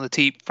back on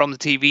from the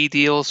TV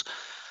deals.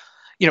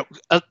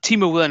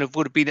 Timo Werner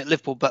would have been at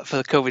Liverpool, but for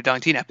the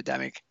COVID-19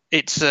 epidemic,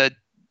 it's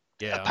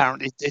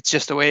apparently it's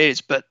just the way it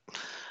is. But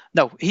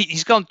no,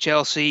 he's gone to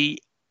Chelsea.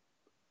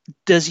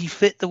 Does he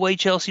fit the way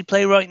Chelsea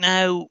play right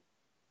now?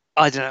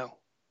 I don't know.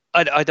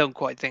 I don't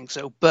quite think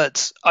so.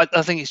 But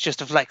I think it's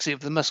just a flexing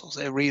of the muscles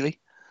there, really.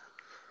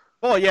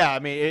 Well, yeah. I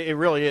mean, it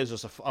really is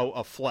just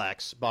a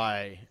flex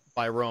by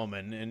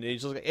Roman, and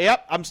he's just like,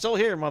 "Yep, I'm still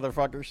here,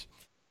 motherfuckers."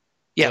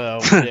 Yeah,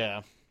 so,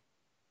 yeah.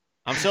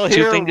 I'm still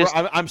here.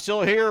 I'm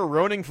still here,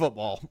 ruining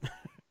football.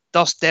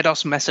 Dos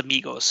dedos mes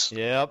amigos.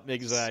 Yep,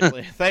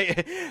 exactly.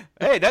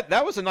 Hey,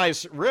 that was a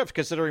nice riff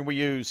considering we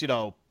use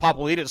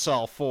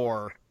Papolita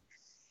for.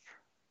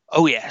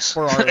 Oh yes,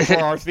 for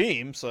our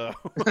theme. So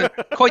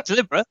quite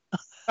deliberate.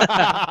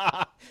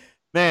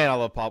 Man, I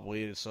love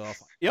Papolita.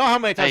 You know how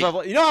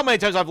many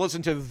times I've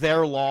listened to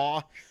Their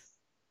Law.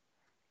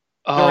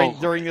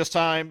 During this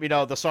time,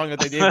 the song that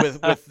they did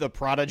with the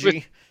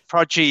Prodigy.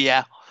 Prodigy,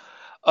 yeah.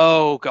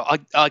 Oh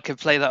god, I could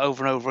play that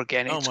over and over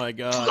again. It's my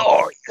god,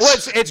 glorious. Well,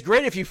 it's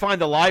great if you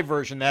find the live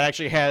version that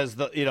actually has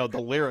the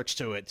the lyrics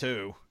to it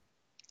too.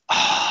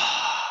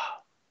 Yeah,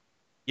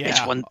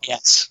 it's one.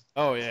 Yes.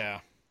 Oh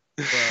yeah.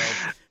 So,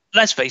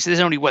 let's face it,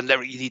 there's only one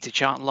lyric you need to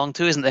chant along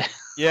to, isn't there?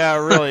 Yeah, it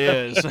really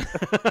is.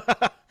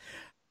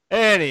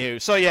 Anywho,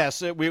 so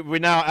yes, we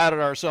now outed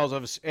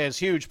ourselves as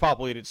huge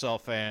Papolita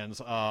fans.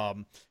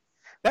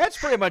 That's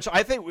pretty much.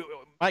 I think.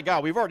 My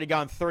God, we've already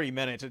gone 30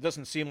 minutes. It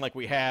doesn't seem like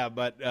we have,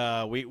 but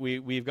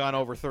we've gone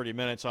over 30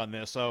 minutes on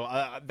this. So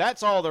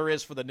that's all there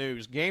is for the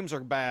news. Games are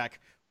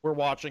back. We're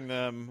watching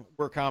them.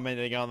 We're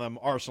commenting on them.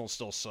 Arsenal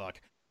still suck.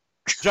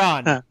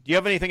 John, do you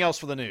have anything else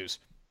for the news?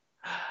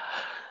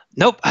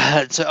 Nope.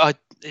 So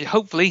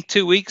hopefully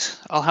 2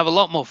 weeks, I'll have a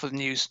lot more for the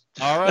news.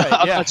 All right.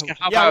 Yeah.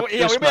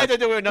 We may have to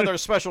do another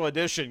special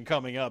edition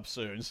coming up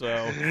soon.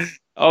 So.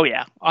 Oh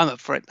yeah, I'm up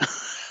for it.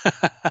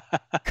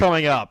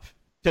 Coming up,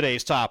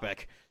 today's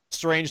topic.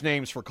 Strange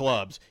names for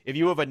clubs. If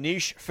you have a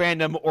niche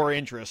fandom or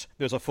interest,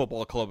 there's a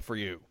football club for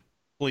you.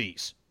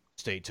 Please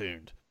stay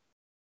tuned.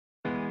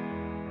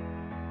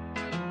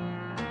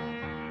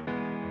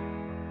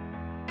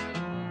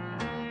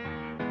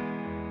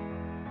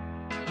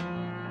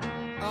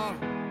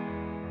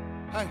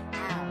 Hey.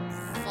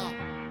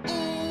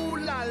 Ooh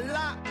la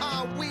la,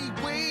 ah wee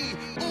wee.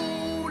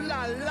 Ooh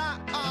la la,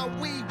 ah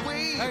wee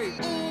wee. Hey.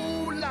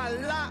 Ooh la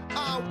la,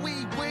 ah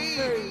wee wee.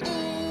 Hey.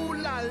 Ooh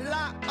la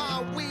la,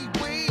 ah wee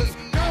wee.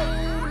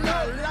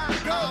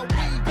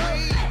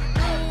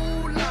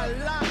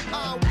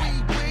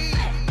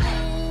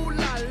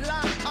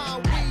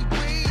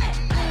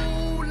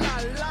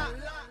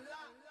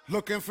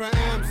 Looking for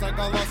M's like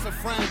I lost a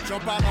friend.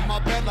 Jump out of my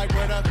bed like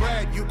where the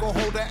bread. You go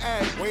hold the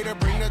egg, way to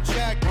bring the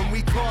check. When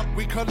we talk,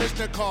 we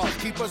collision cars.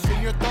 Keep us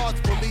in your thoughts,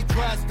 fully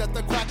dressed at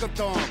the crack of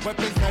dawn.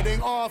 Weapons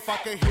heading off, I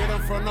can hear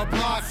them from the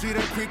block. See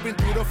them creeping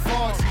through the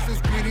fog.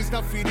 Season's greetings,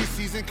 the feeding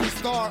season can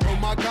start. Oh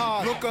my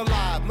God, look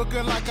alive,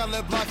 looking like I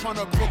live life on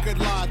a crooked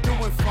line.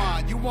 Doing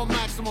fine, you want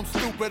maximum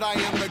stupid, I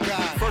am the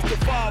guy. First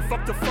of all,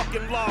 fuck the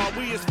fucking law.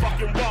 We is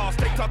fucking raw,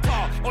 stay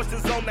tall.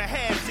 Oysters on the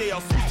half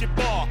shell, switch your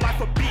ball. Like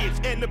a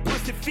bitch and the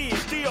pussy fit.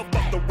 Still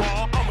fuck the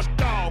raw. I'm a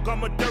dog,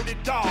 I'm a dirty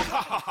dog.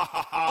 Ha ha ha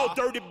ha ha. Oh,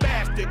 dirty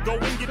bastard, go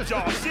in your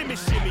jaw. Shimmy,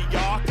 shimmy,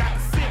 y'all. Got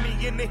the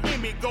simmy in wanna hear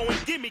me, go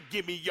and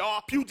gimme,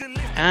 y'all.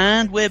 Pugilistic.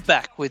 And we're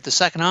back with the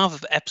second half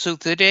of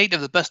episode 38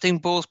 of the Busting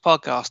Balls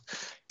podcast.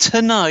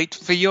 Tonight,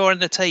 for your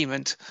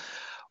entertainment,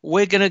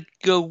 we're going to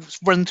go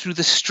run through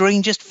the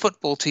strangest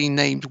football team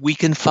names we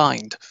can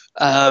find.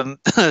 So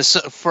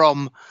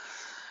from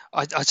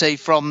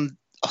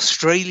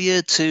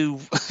Australia to,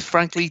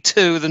 frankly,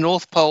 to the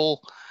North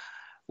Pole.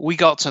 We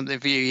got something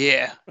for you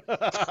here.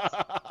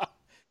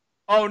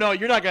 Oh, no,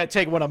 you're not going to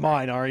take one of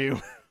mine, are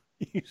you?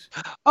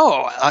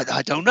 Oh,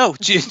 I don't know.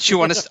 Do you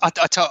want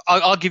to?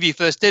 I'll give you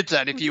first dibs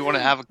then if you want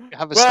to have a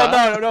start.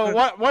 Well, no.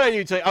 What do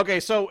you take?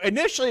 Okay, so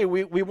initially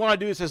we want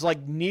to do this as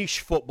like niche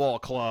football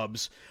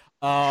clubs,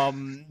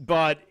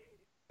 but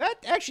that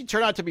actually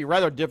turned out to be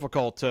rather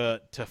difficult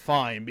to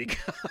find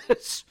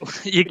because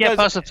you get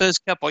past the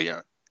first couple.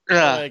 Yeah.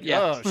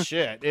 Oh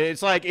shit!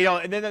 It's like,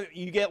 and then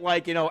you get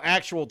like,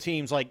 actual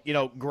teams like,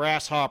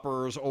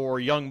 Grasshoppers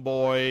or Young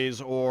Boys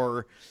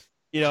or.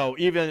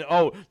 Even,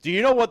 do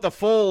you know what the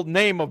full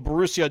name of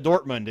Borussia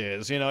Dortmund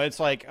is? It's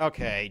like,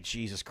 okay,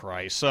 Jesus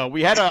Christ. So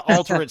we had to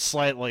alter it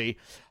slightly,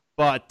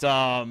 but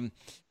so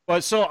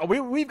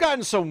we've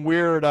gotten some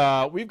weird,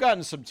 we've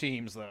gotten some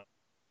teams though,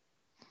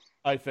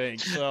 I think.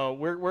 So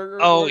we're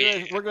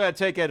gonna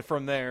take it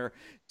from there.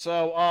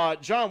 So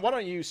John, why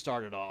don't you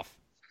start it off?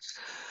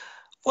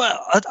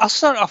 Well, I'll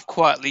start off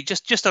quietly,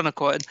 just on a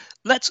quiet.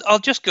 I'll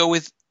just go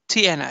with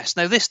TNS.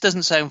 Now, this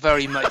doesn't sound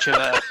very much of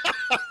a.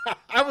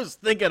 I was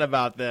thinking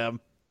about them.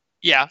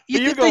 Yeah,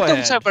 they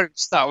don't sound very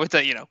start with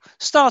it.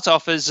 Start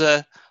off as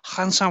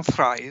Hansan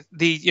Fry,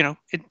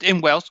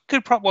 in Wales,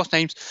 good prop Welsh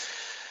names,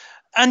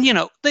 and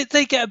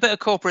they get a bit of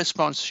corporate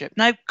sponsorship.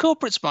 Now,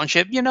 corporate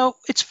sponsorship,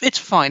 it's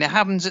fine. It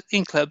happens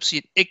in clubs.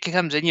 It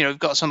comes in. You've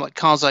got something like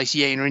Karl Zeiss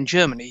Jena in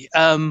Germany.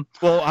 Well,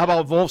 how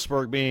about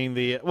Wolfsburg being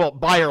Bayer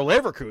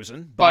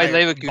Leverkusen?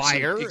 Bayer,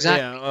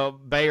 exactly.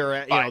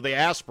 Bayer, the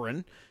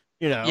aspirin.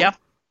 Yeah.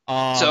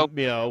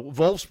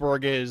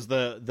 Wolfsburg is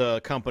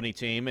the company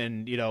team,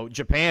 and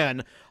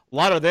Japan. A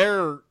lot of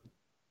their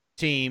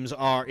teams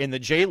are in the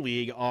J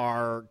League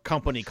are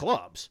company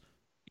clubs.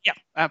 Yeah,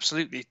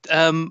 absolutely.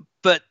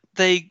 But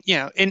they,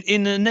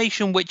 in a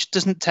nation which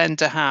doesn't tend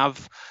to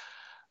have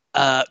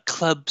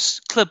club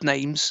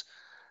names,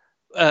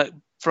 they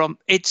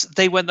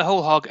went the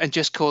whole hog and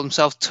just called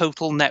themselves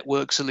Total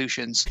Network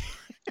Solutions.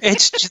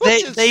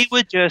 They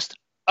were just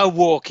a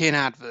walk-in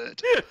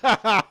advert.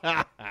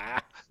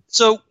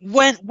 So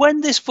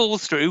when this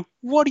falls through,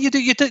 what do?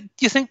 You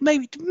think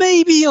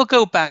maybe you'll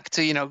go back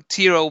to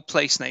your old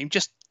place name,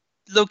 just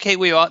locate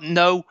where you are.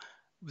 No,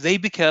 they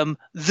become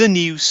the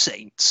New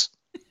Saints.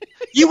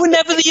 You were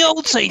never the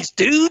old Saints,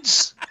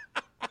 dudes.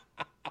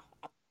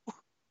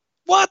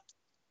 What?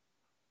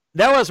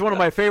 That was one of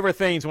my favorite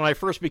things when I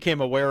first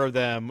became aware of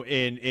them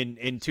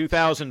in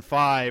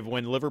 2005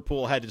 when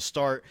Liverpool had to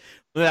start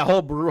that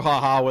whole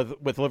brouhaha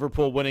with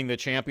Liverpool winning the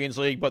Champions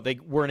League, but they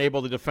weren't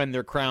able to defend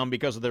their crown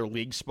because of their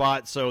league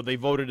spot, so they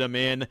voted them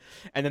in,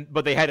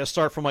 but they had to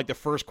start from like the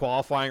first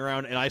qualifying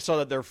round, and I saw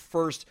that the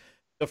first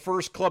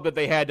club that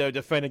they had to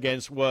defend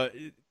against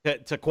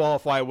to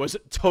qualify was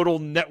Total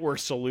Network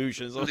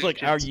Solutions. I was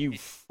like, are you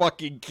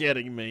fucking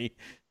kidding me?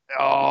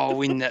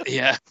 Oh,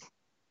 yeah.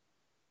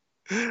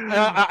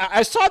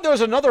 I saw there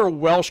was another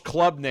Welsh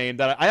club name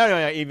that I don't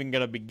know even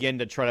going to begin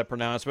to try to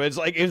pronounce, but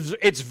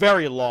it's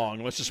very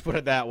long. Let's just put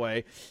it that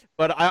way.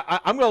 But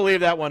I'm going to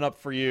leave that one up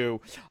for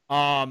you.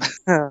 My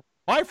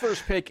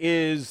first pick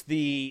is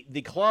the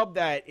club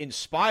that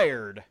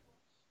inspired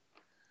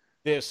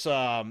this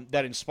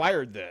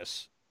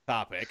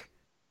topic.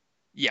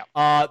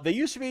 Yeah. They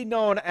used to be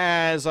known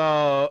as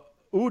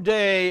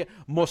Ude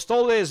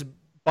Mostoles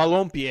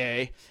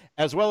Balompié,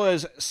 as well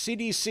as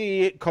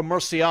CDC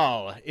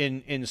Comercial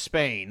in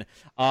Spain.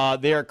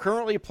 They are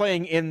currently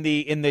playing in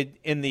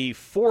the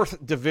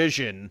fourth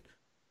division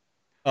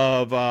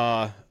of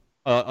in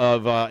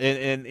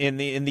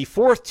the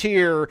fourth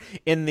tier,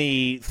 in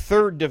the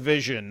third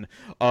division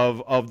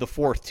of the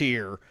fourth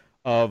tier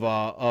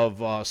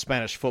of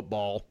Spanish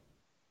football.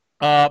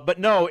 But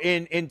no,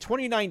 in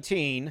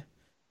 2019,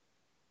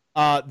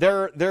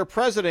 their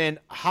president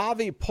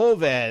Javi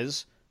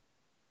Pulvez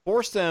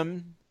forced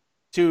them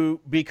to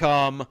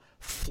become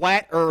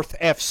Flat Earth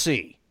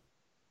FC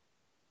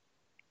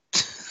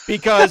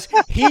because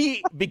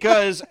Javi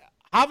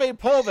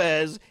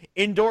Pulvez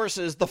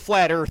endorses the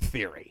Flat Earth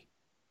theory.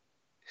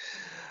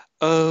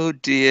 Oh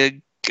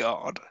dear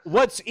God!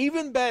 What's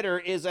even better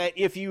is that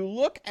if you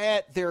look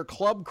at their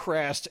club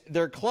crest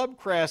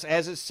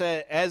as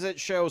it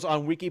shows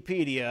on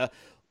Wikipedia,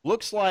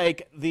 looks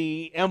like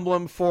the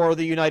emblem for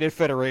the United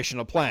Federation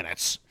of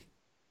Planets.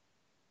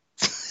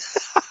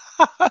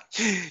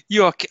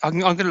 I'm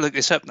going to look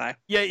this up now.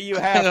 Yeah, you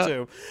have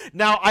to.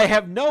 Now, I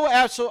have no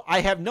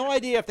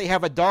idea if they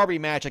have a derby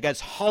match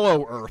against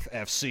Hollow Earth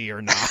FC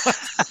or not.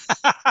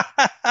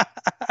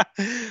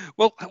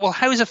 well,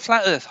 how is a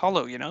flat Earth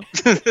hollow? Discworld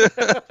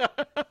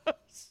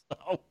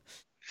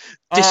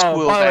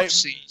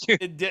FC.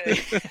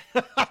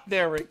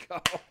 There we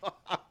go.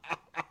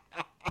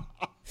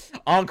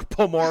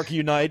 Ankh-Pomork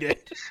United.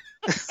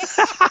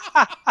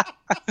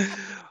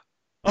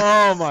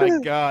 Oh my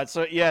God!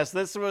 So yes,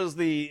 this was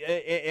the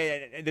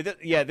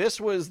this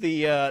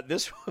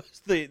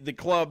was the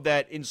club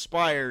that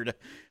inspired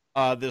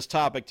this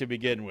topic to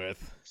begin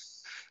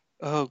with.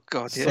 Oh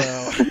God,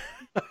 yeah.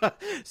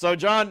 So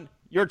John,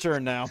 your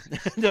turn now.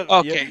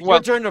 Okay, Your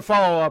turn to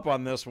follow up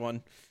on this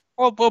one.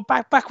 Well,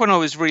 back when I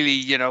was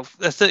really,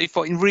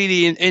 34,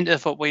 really into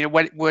football,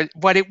 when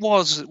it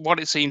was what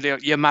it seemed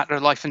like your matter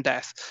of life and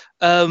death.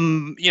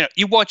 I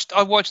watched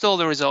all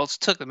the results,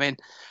 took them in,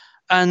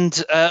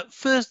 and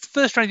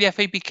first round of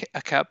the FA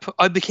Cup,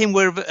 I became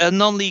aware of a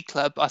non-league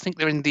club. I think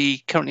they're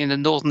currently in the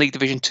Northern League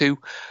Division 2,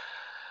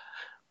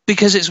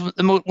 because it's one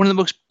of the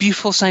most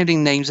beautiful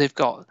sounding names they've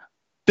got,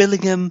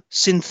 Billingham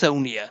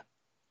Synthonia.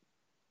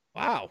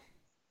 Wow.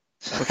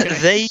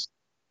 Okay.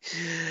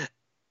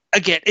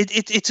 Again,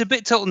 it's a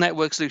bit Total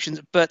Network Solutions,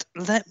 but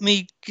let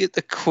me get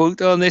the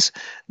quote on this.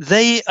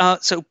 They are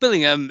so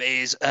Billingham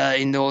is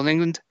in Northern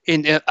England,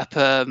 up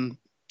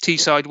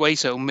Teesside way,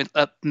 so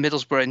up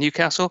Middlesbrough,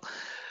 Newcastle.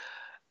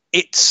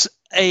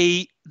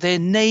 They're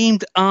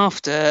named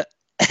after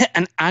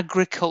an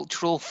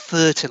agricultural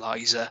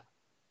fertilizer,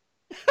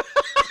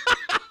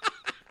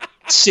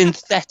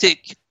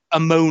 synthetic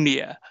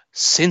ammonia,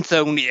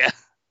 Synthonia.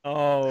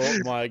 Oh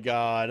my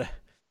God.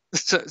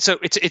 So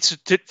it's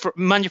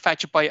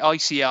manufactured by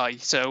ICI.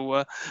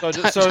 So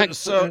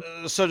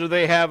do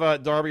they have a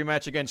derby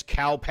match against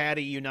Cal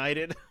Paddy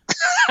United?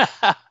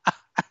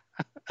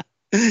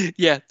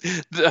 Yeah,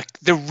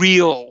 the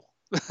real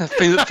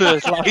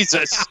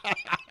fertilizers.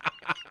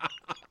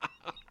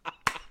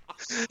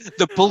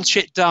 The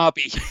bullshit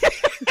derby.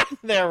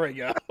 There we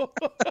go.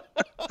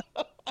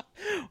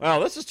 Wow,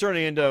 this is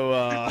turning into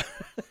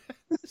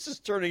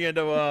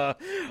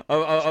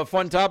a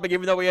fun topic,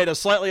 even though we had to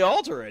slightly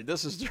alter it.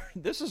 This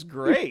is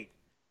great.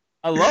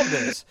 I love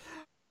this.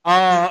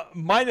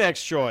 My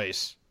next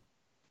choice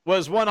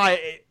was one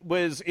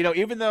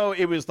even though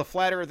it was the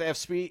Flat Earth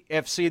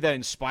FC that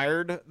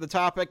inspired the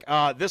topic,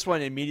 this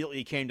one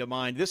immediately came to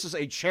mind. This is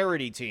a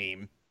charity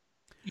team.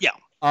 Yeah.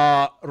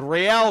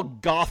 Real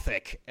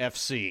Gothic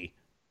FC,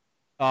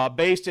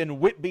 based in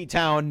Whitby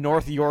Town,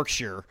 North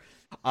Yorkshire.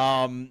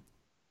 Tell me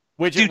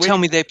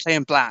they play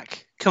in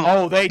black. Come on.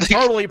 Oh, they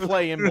totally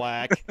play in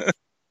black.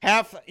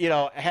 Half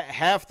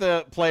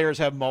the players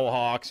have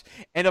mohawks,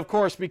 and of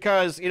course,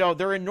 because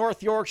they're in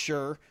North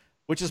Yorkshire,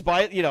 which is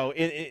by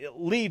in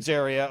Leeds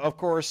area. Of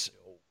course,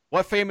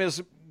 what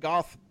famous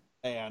goth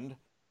band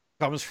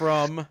comes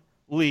from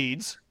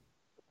Leeds?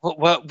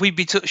 Well,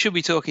 should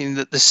be talking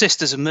the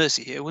Sisters of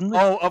Mercy here, wouldn't we?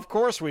 Oh, of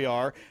course we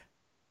are.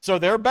 So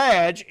their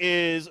badge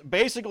is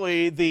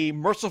basically the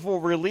Merciful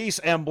Release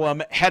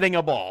emblem heading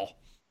a ball.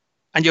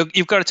 And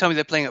you've got to tell me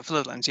they're playing at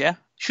Floodlands, yeah?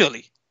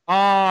 Surely.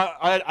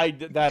 I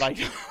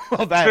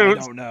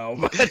don't know.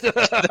 But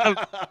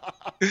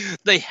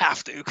they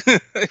have to.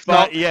 If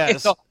not,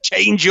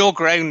 change your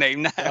ground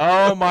name now.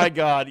 Oh my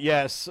God,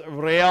 yes,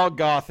 Real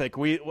Gothic.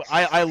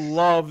 I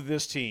love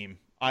this team.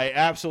 I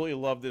absolutely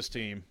love this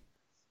team.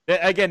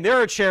 Again,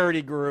 they're a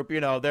charity group.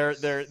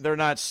 They're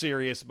not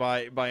serious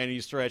by any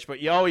stretch. But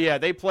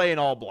they play in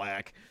all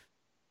black.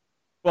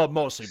 Well,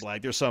 mostly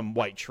black. There's some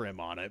white trim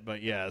on it,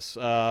 but yes.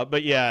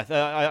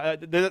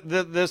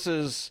 This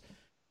is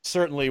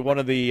certainly one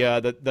of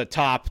the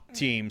top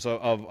teams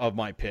of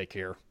my pick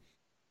here.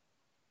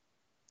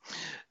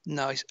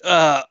 Nice.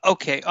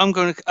 Okay, I'm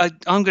gonna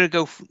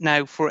go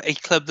now for a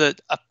club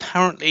that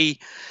apparently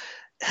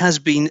has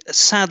been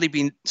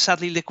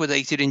sadly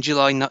liquidated in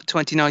July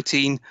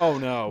 2019. Oh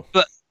no!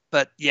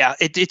 But yeah,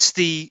 it's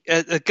the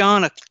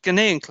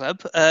Ghanaian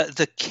club,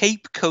 the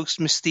Cape Coast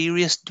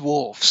Mysterious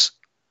Dwarfs.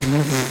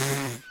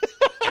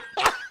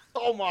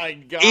 Oh my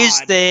God!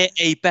 Is there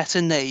a better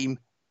name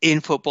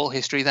in football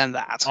history than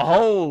that?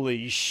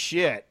 Holy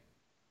shit!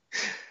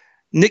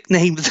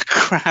 Nicknamed the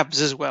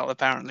Crabs as well,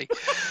 apparently.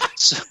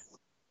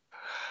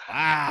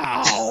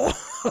 Wow.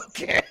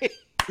 Okay.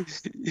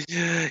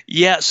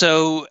 Yeah,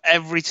 so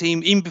every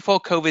team, even before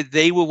COVID,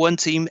 they were one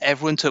team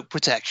everyone took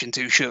protection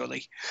to,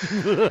 surely.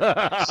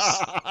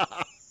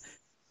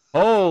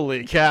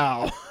 Holy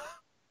cow.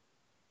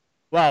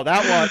 Wow,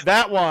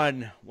 that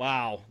one,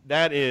 wow,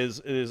 that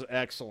is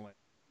excellent.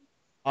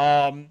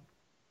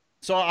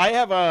 So I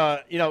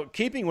have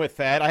keeping with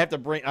that,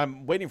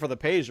 I'm waiting for the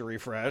page to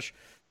refresh,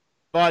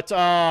 but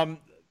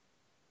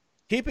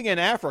keeping in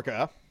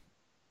Africa,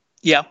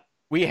 yeah,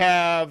 we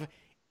have,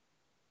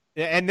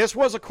 and this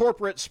was a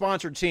corporate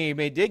sponsored team.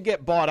 They did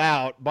get bought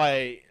out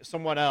by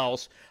someone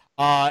else,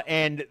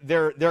 and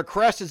their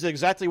crest is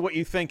exactly what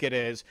you think it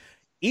is: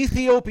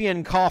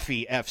 Ethiopian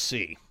Coffee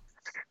FC.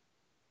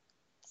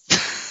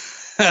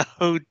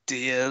 Oh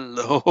dear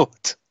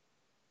Lord.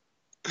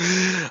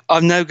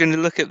 I'm now going to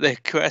look at their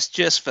crest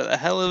just for the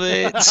hell of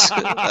it.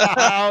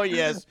 Oh,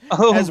 yes.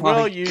 Oh, as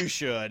well you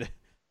should.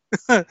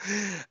 It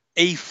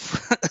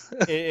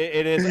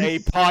is a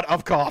pot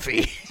of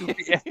coffee.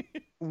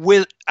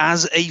 with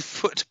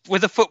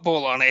a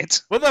football on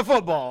it. With a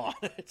football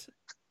on it.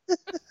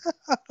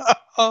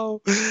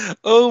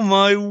 Oh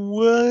my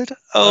word.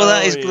 Oh,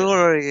 that is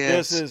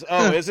glorious.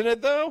 Isn't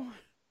it though?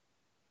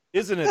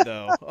 Isn't it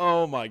though?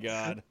 Oh my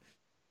God.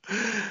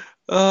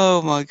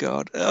 Oh my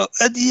God.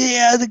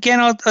 Yeah.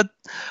 Again,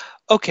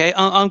 okay.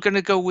 I'm going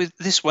to go with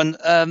this one.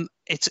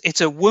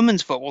 It's a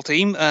women's football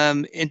team.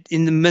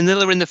 In the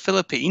Manila in the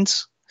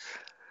Philippines.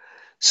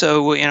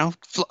 So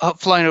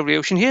flying over the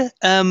ocean here.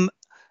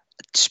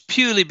 It's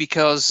purely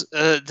because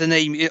the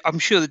name. I'm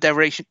sure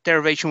the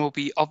derivation will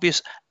be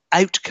obvious.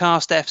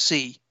 Outcast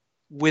FC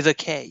with a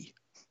K.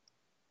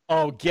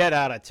 Oh, get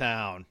out of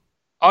town.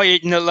 Oh, yeah,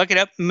 no, look it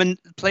up.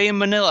 Play in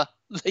Manila.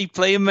 They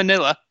play in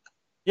Manila.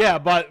 Yeah,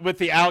 but with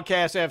the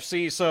Outcast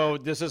FC, so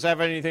does this have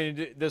anything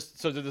to do,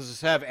 does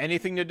this have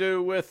anything to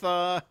do with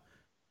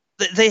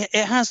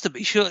It has to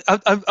be, sure.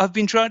 I've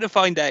been trying to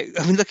find out.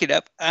 I mean, look it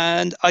up,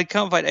 and I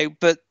can't find out,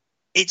 but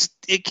it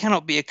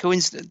cannot be a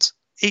coincidence.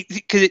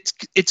 Because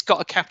it's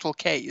got a capital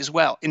K as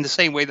well, in the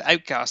same way that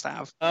Outcast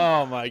have.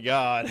 Oh my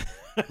God.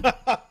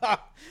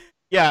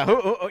 Yeah,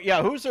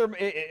 who's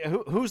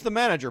the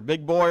manager?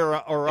 Big Boy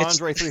or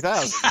Andre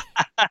 3000?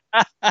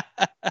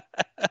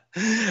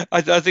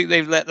 I think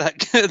they've let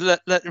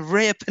let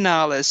Ray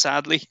Pinales,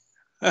 sadly.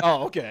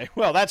 Oh, okay.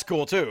 Well, that's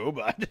cool too,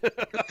 but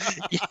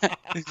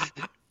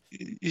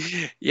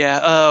yeah.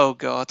 Oh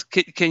God.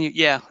 Can you?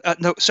 Yeah.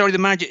 No, sorry. The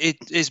manager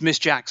is Miss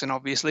Jackson,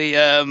 obviously.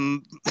 Are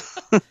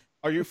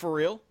you for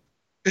real?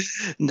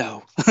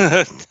 No.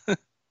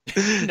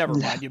 Never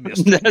mind. You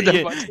missed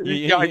it.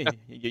 You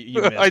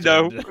missed I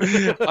know.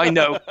 it. I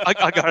know. I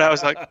got it. I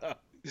was like,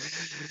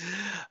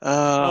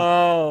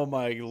 oh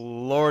my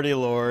lordy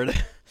lord.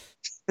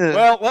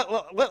 Well,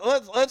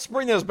 let's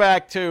bring this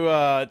back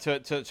to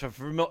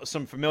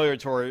some familiar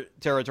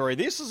territory.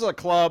 This is a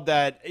club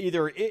that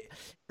either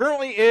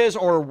currently is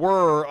or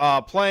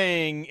were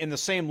playing in the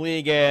same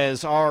league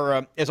as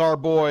our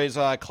boys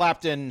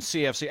Clapton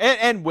CFC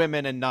and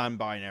women and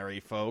non-binary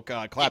folk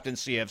Clapton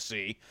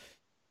CFC.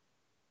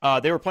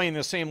 They were playing in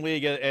the same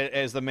league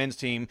as the men's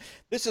team.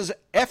 This is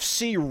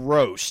FC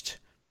Roast.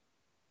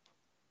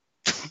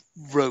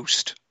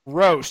 Roast.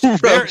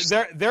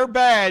 Their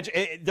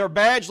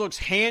badge looks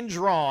hand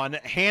drawn,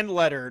 hand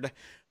lettered,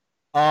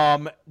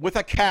 with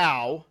a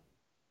cow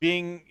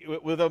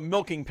with a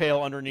milking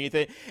pail underneath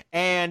it,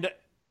 and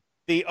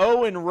the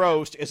O in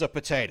roast is a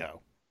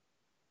potato.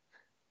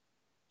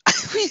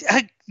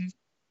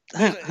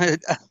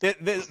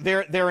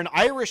 They're an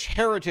Irish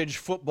heritage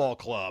football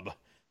club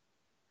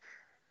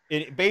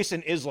based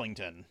in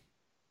Islington.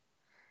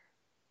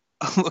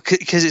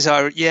 Because it's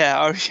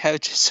Irish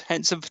heritage,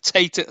 sense of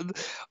potato,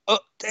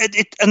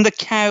 and the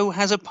cow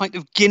has a pint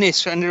of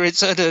Guinness under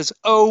its udders.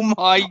 Oh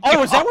my God!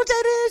 Oh, is that what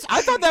that is?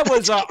 I thought that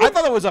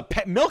was a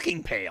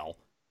milking pail.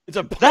 It's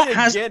a pint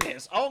of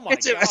Guinness. Oh my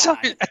God!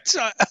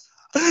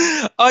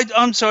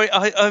 I'm sorry.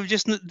 I've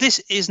just. This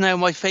is now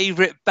my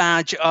favorite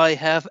badge I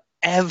have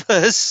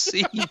ever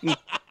seen.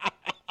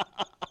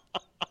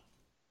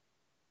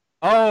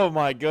 Oh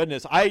my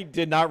goodness! I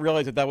did not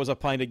realize that was a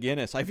pint of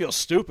Guinness. I feel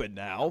stupid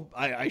now.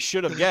 I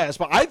should have guessed,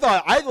 but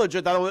I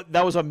legit thought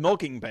that was a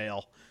milking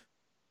pail.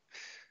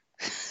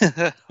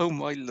 Oh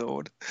my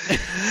lord!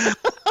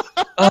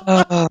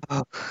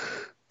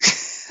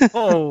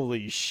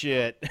 Holy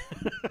shit!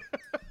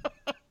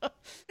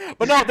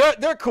 But no,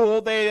 they're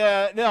cool. They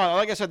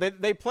like I said,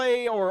 they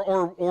play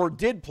or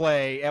did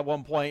play at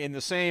one point in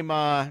the same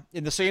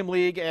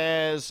league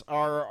as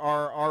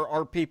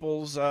our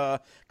people's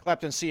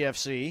Clapton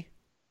CFC.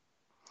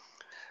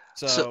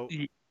 So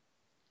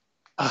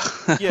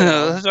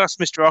let's ask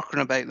Mr.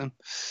 Ochran about them.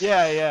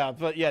 Yeah,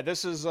 but yeah,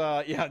 this is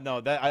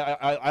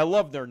I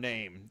love their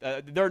name.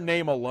 Their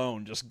name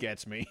alone just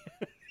gets me.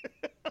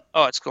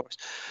 Oh, of course.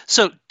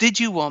 So, did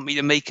you want me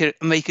to make a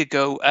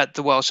go at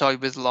the Welsh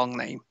side with long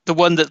name, the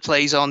one that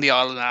plays on the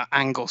island of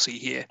Anglesey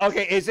here?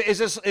 Okay, is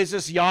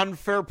this Jan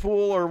Fairpool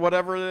or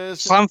whatever it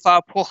is?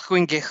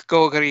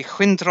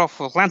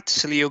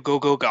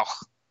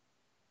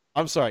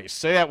 I'm sorry.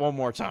 Say that one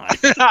more time.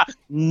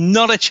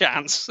 Not a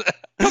chance.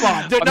 Come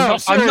on,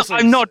 seriously.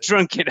 I'm not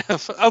drunk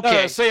enough.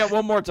 Okay, no, say it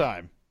one more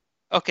time.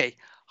 Okay.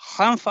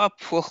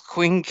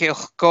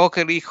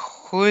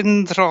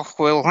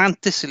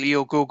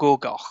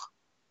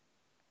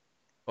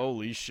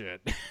 Holy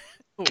shit.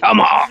 Come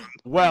on.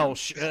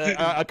 Welsh,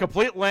 a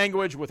complete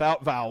language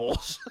without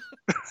vowels.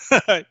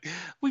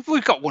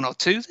 We've got one or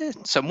two there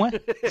somewhere.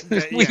 Yes,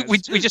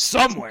 we just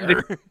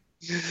somewhere.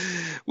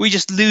 We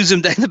just lose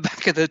them down the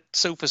back of the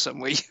sofa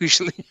somewhere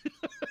usually.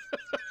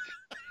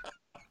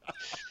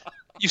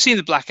 You've seen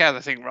the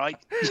Blackadder thing, right?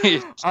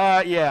 Yes.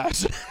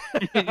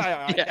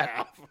 I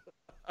have.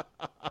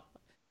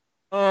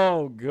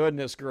 Oh,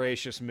 goodness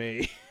gracious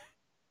me.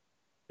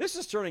 This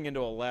is turning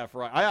into a laugh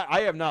right. I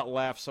have not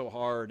laughed so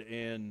hard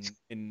in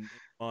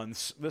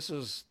months. This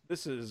is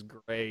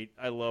great.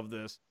 I love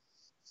this.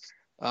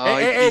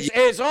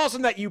 It's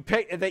awesome that you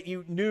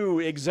knew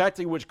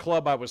exactly which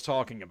club I was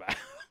talking about.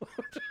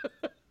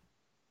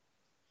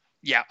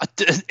 Yeah,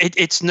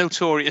 it's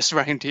notorious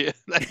around here.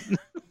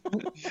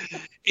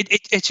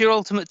 It's your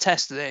ultimate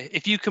test there.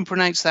 If you can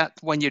pronounce that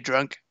when you're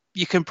drunk,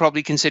 you can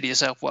probably consider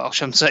yourself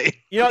Welsh. I'm saying.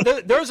 You know,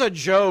 there's a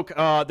joke.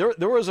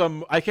 There was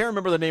I can't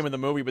remember the name of the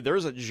movie, but there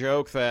was a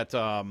joke that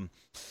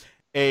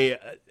it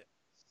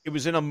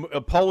was in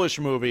a Polish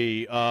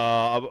movie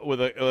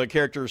with a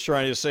character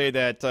trying to say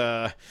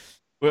that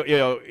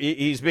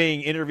he's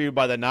being interviewed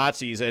by the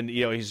Nazis, and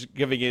he's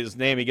giving his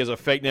name. He gives a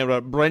fake name,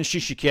 Bren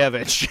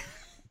Shishikevich.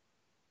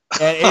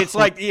 And it's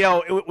like,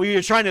 when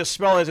you're trying to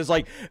spell it, it's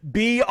like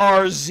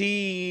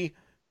BRZSZCZ.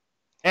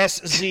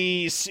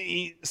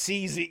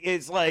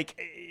 It's like,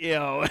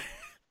 trying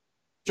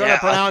to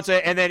pronounce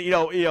it, and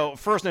then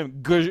first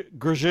name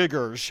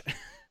Grzegorz.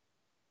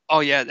 Oh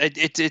yeah,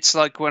 it's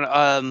like when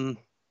I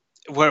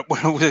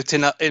lived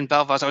in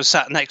Belfast, I was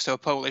sat next to a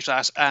Polish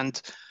lass, and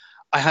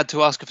I had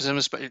to ask her for some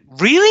respect.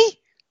 Really?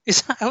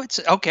 Is that how it's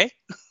okay?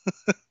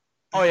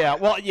 Oh yeah,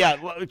 well yeah.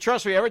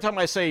 Trust me, every time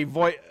I say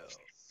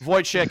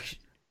Wojciech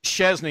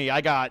Szczesny,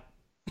 I got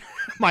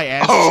my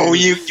ass. Oh,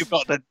 you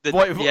got the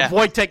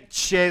Wojciech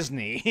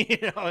Szczesny.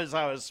 Is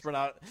how it's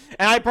pronounced,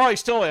 and I probably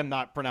still am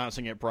not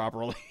pronouncing it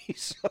properly.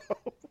 So.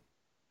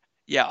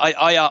 Yeah,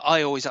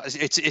 I always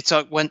it's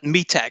like when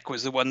Metek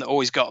was the one that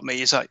always got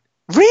me. It's like,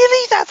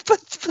 really,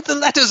 but the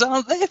letters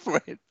aren't there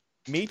for it.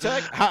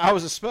 Metek? How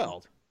is it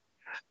spelled?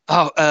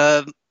 Oh,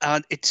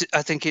 I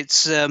think it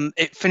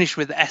finished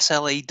with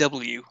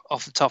SLAW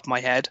off the top of my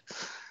head,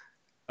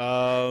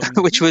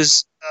 which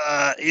was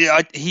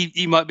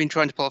he might have been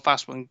trying to pull a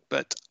fast one,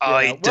 but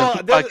I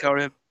can't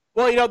remember.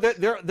 Well,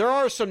 there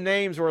are some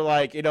names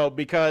where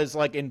because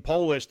in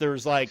Polish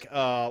there's like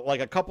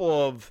a couple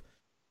of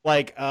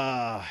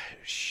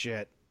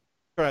shit.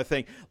 I'm trying to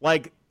think.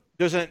 Like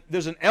there's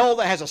an L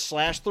that has a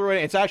slash through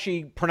it. It's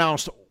actually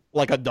pronounced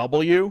like a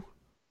W.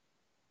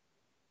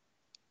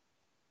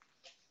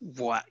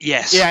 What?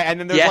 Yes. Yeah, and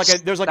then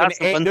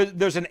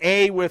there's an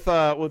A with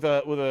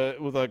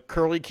a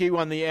curly Q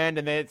on the end,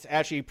 and then it's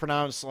actually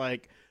pronounced with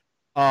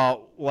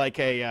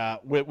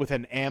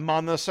an M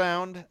on the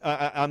sound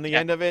on the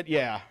end of it.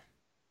 Yeah.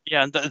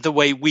 Yeah, and the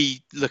way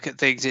we look at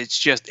things, it's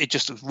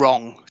just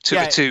wrong to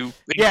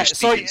English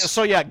speakers.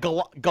 So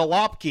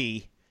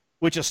Golopki,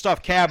 which is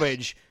stuffed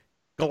cabbage.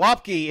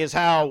 Golopki is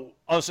how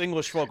us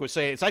English folk would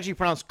say it. It's actually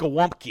pronounced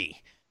Golumpki.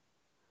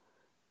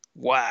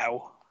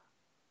 Wow.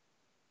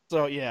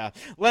 So yeah,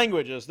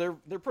 languages, they're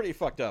pretty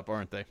fucked up,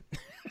 aren't they?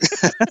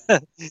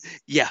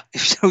 Yeah,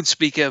 if you don't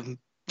speak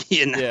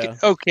yeah.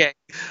 Okay.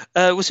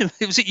 Was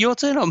it your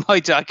turn or my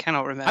turn? I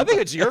cannot remember. I think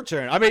it's your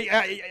turn. I mean,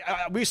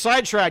 we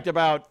sidetracked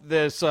about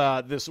this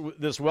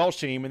Welsh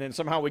team, and then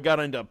somehow we got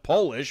into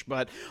Polish.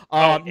 But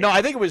no,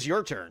 I think it was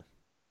your turn.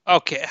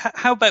 Okay.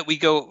 How about we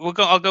go?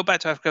 I'll go back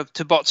to Africa,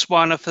 to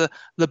Botswana, for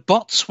the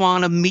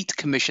Botswana Meat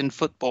Commission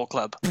Football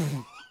Club.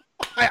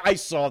 I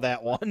saw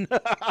that one.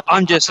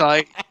 I'm just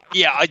like,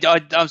 yeah,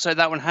 I'm sorry,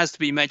 that one has to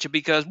be mentioned,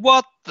 because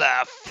what the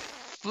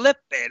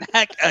flipping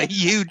heck are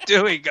you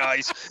doing,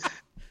 guys?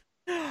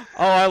 Oh,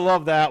 I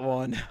love that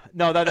one.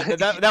 No,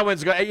 that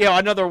one's good.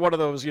 Another one of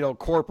those,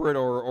 corporate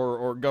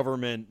or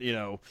government,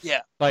 Yeah.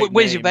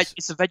 Where's your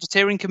it's the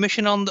Vegetarian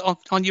Commission on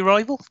your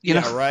rival?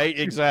 Yeah, right.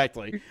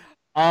 Exactly.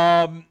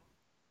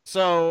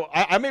 So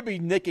I may be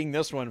nicking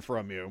this one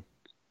from you.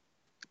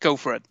 Go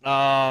for it.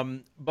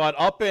 But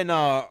up in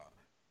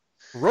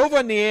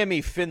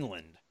Rovaniemi,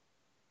 Finland.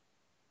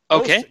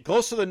 Okay.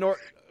 Close to the north,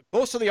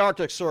 close to the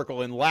Arctic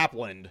Circle in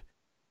Lapland.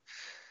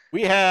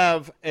 We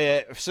have,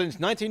 since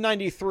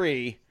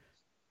 1993,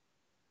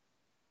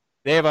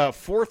 they have a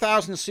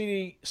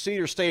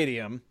 4,000-seater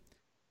stadium,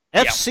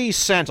 FC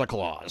Santa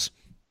Claus.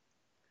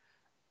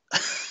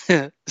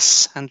 Do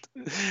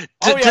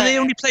they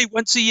only play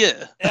once a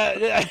year?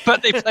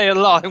 But they play a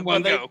lot in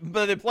one go.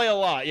 But they play a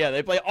lot, yeah.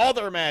 They play all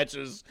their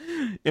matches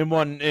in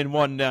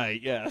one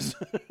night, yes.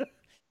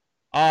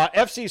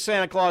 FC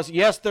Santa Claus,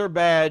 yes, their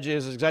badge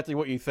is exactly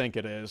what you think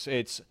it is.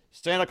 It's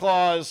Santa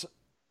Claus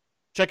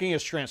checking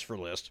his transfer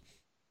list.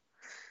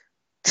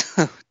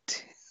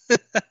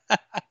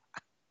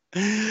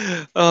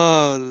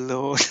 Oh,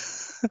 Lord.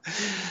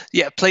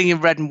 Yeah, playing in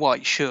red and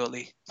white,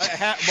 surely.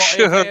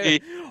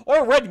 Surely.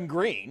 Or red and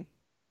green.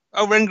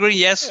 Oh, red and green,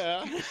 yes.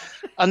 Yeah.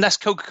 Unless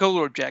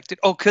Coca-Cola objected.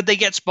 Or could they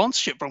get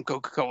sponsorship from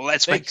Coca-Cola?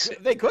 Let's face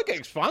it. They could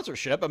get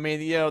sponsorship. I mean,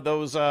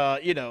 those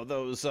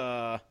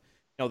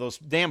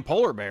damn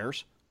polar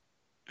bears.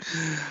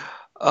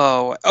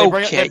 Oh,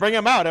 okay. They bring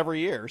them out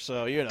every year,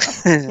 so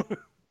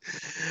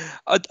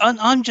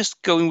I'm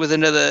just going with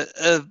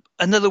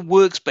another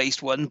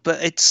works-based one,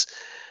 but it's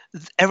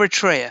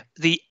Eritrea,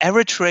 the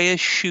Eritrea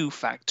Shoe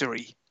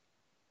Factory.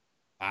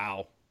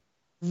 Wow.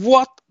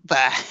 What the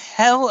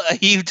hell are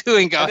you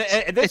doing, guys?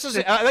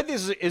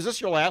 Is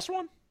this your last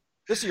one?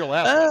 This is your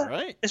last one,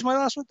 right? It's my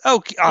last one?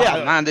 Okay. Oh,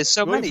 yeah, man, there's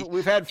so many.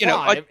 We've had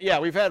five.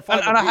 We've had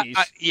five apiece.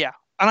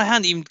 And I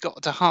hadn't even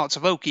got to Hearts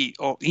of Oak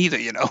either,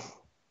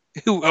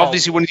 who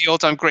obviously one of the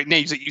all-time great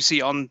names that you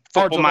see on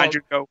Football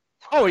Manager Go.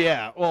 Oh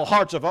yeah, well,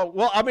 Hearts of Oak.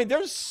 Well, I mean,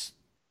 there's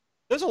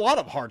a lot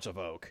of Hearts of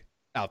Oak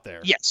out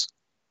there. Yes,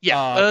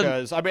 yeah.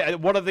 Because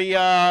one of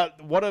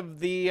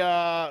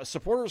the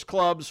supporters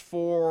clubs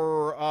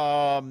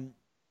for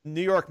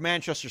New York,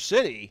 Manchester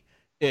City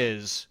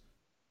is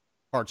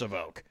Hearts of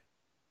Oak.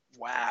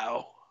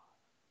 Wow.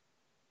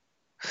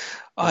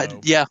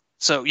 So- Yeah.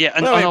 So yeah,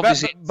 and, But anyway,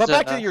 obviously, but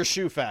back to your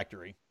shoe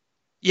factory.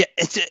 yeah,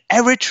 it's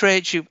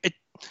Eritrea shoe.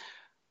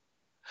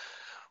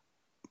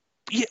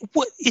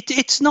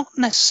 It's not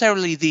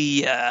necessarily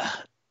the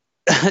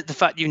the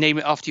fact you name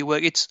it after your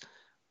work. It's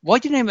why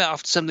do you name it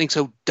after something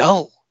so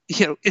dull?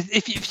 You know,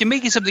 if you're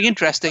making something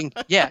interesting,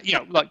 yeah, you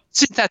know, like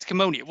synthetic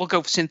ammonia, we'll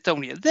go for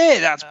Synthonia.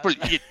 That's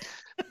brilliant.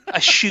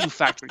 A shoe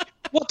factory.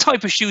 What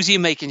type of shoes are you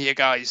making here,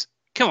 guys?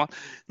 Come on,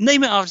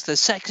 name it after the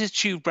sexiest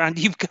shoe brand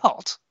you've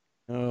got.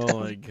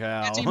 Holy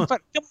cow! Come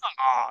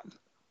on.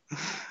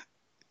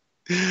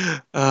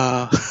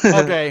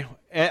 Okay,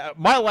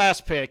 my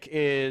last pick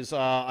is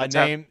a What's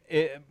name.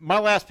 My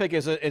last pick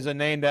is a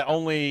name that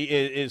only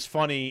is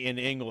funny in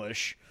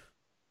English.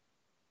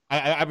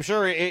 I'm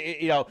sure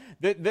you know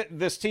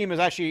this team is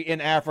actually in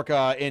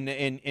Africa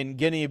in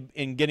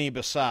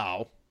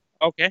Guinea-Bissau.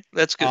 Okay,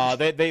 that's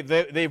good.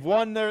 They've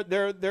won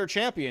their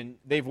champion.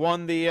 They've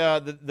won the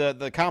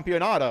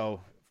Campeonato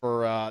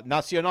for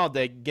Nacional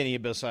de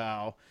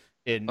Guinea-Bissau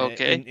in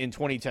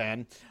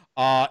 2010.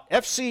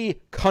 FC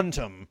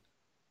Kuntum.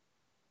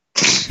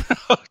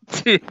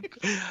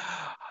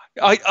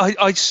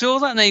 I saw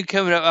that name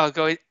coming up. I was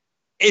going,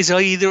 is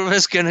either of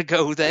us going to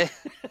go there?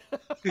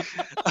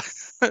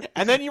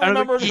 And then you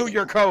remembered who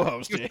your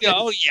co-host is.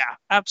 Oh yeah,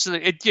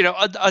 absolutely. You know,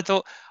 I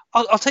thought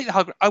I'll take the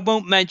high ground. I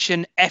won't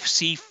mention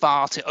FC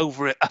Fart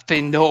over it up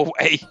in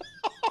Norway.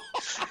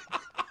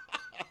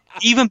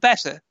 Even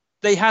better,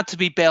 they had to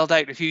be bailed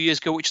out a few years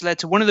ago, which led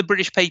to one of the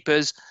British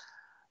papers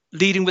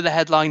leading with the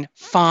headline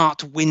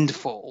 "Fart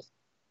Windfall."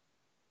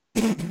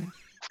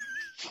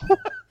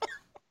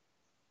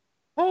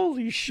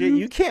 Holy shit!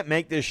 You can't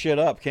make this shit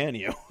up, can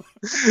you?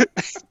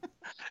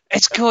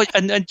 It's good,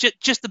 and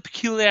just the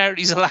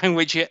peculiarities of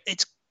language here.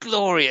 It's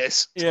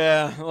glorious.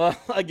 Yeah. Well,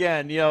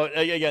 again,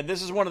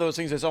 this is one of those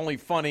things that's only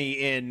funny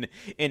in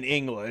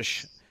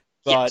English.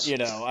 But Yes. they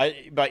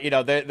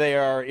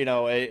are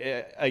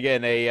a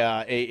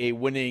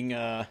winning.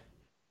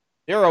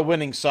 They're a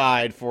winning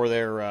side for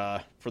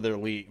their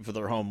league, for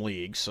their home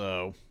league.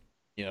 So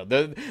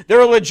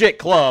they're a legit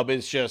club.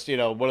 It's just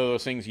one of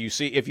those things you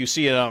see if you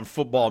see it on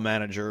Football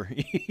Manager,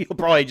 you'll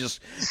probably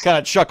just kind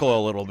of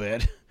chuckle a little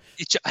bit.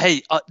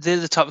 Hey, they're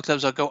the type of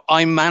clubs I go,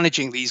 I'm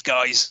managing these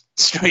guys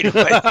straight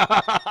away.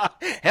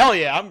 Hell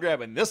yeah, I'm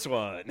grabbing this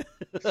one.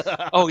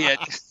 Oh yeah.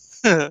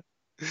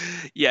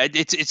 Yeah,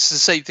 it's the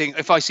same thing.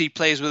 If I see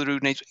players with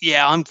rude names,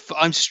 yeah, I'm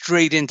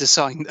straight in to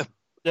sign them.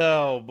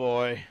 Oh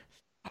boy.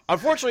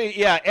 Unfortunately,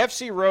 yeah,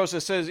 FC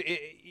Rosa says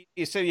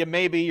it said it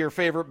may be your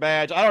favorite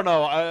badge. I don't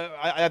know.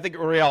 I think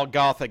Real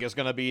Gothic is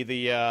going to be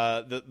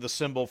the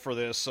symbol for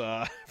this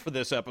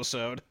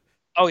episode.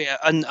 Oh yeah,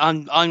 and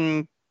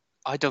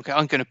I don't care.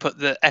 I'm going to put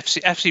the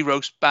FC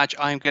Roast badge.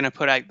 I'm going to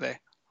put out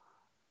there.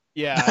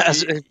 Yeah,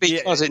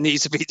 because it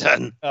needs to be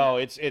done. Oh,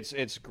 it's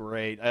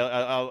great.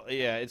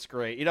 Yeah, it's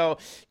great.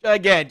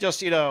 Again,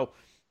 just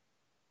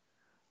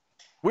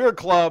weird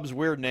clubs,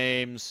 weird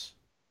names,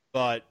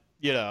 but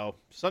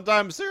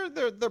sometimes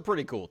they're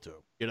pretty cool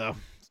too. So.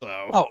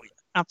 Oh,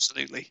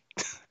 absolutely.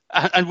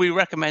 And we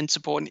recommend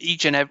supporting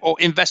each and every, or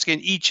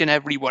investigating each and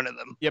every one of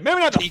them. Yeah,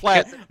 maybe not the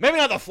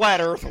flat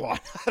Earth one.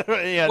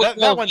 Yeah,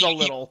 that one's a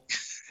little.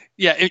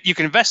 Yeah, you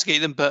can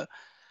investigate them, but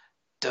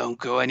don't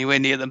go anywhere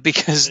near them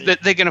because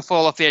they're going to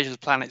fall off the edge of the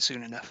planet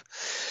soon enough.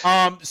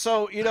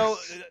 So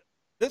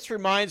this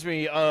reminds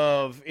me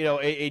of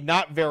a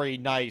not very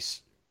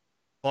nice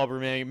club.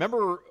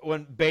 Remember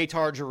when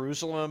Beitar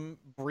Jerusalem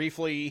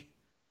briefly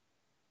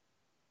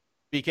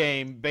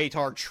became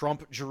Beitar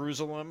Trump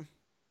Jerusalem?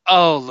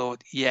 Oh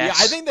Lord, yes.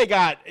 Yeah, I think they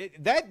got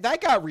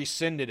that got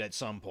rescinded at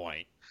some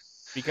point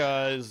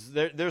because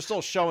they're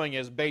still showing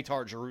as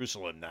Beitar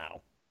Jerusalem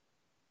now.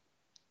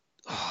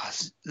 Oh,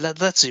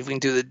 let's see if we can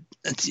do the.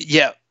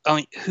 Yeah, I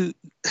mean,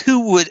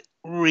 who would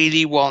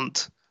really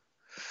want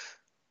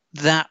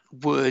that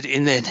word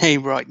in their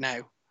name right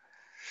now?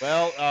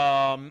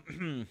 Well,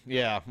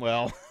 yeah,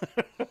 well,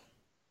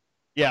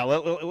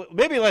 yeah.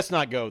 Maybe let's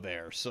not go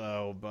there.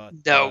 So, but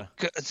no,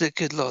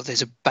 good Lord,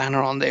 there's a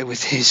banner on there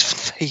with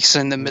his face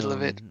in the middle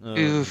of it.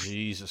 Oh,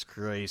 Jesus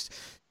Christ.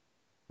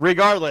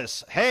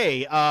 Regardless,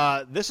 hey,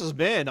 this has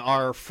been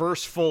our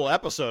first full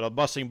episode of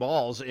Busting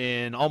Balls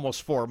in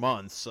almost 4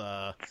 months.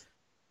 So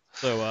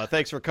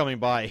thanks for coming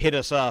by. Hit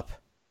us up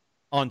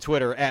on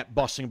Twitter at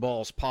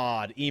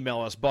BustingBallsPod.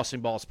 Email us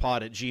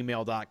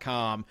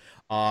bustingballspod@gmail.com.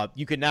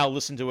 You can now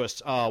listen to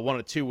us one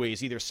of two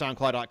ways, either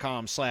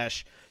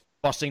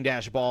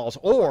soundcloud.com/busting-balls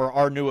or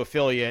our new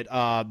affiliate,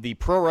 the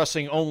Pro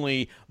Wrestling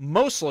Only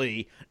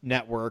Mostly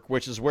Network,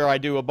 which is where I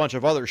do a bunch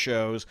of other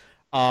shows.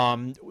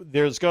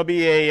 There's going to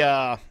be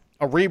a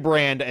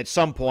rebrand at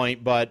some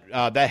point, but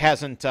that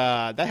hasn't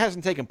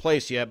taken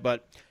place yet.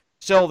 But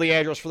still, the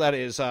address for that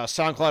is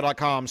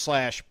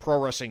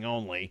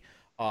soundcloud.com/pro-wrestling-only,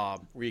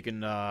 where you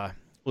can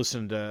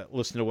listen to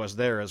us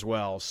there as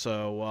well.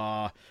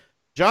 So,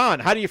 John,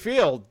 how do you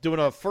feel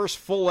doing a first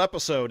full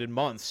episode in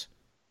months?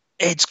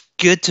 It's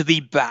good to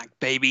be back,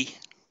 baby.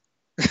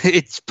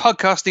 It's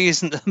podcasting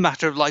isn't a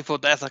matter of life or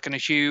death, I can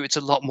assure. It's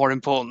a lot more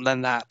important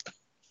than that,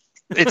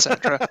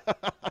 etc.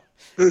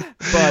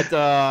 But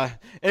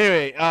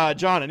anyway,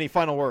 John, any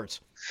final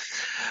words?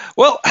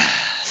 Well,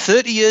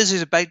 30 years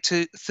is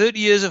 30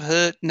 years of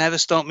hurt never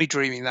stopped me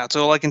dreaming. That's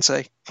all I can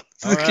say.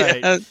 All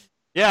right.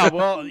 Yeah,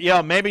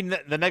 well, maybe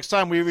the next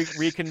time we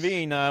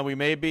reconvene, we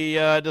may be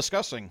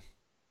discussing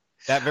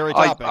that very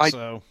topic.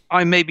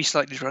 I may be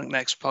slightly drunk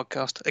next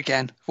podcast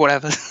again.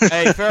 Whatever.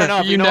 Hey, fair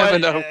enough. You never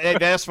know. Hey,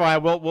 that's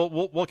fine.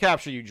 We'll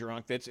capture you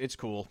drunk. It's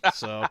cool.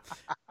 So,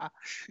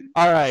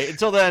 all right.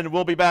 Until then,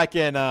 we'll be back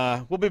in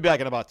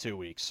about 2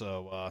 weeks.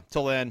 So,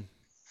 until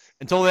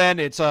then,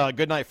 it's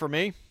good night for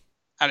me,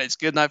 and it's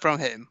good night from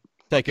him.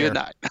 Take care. Good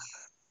night.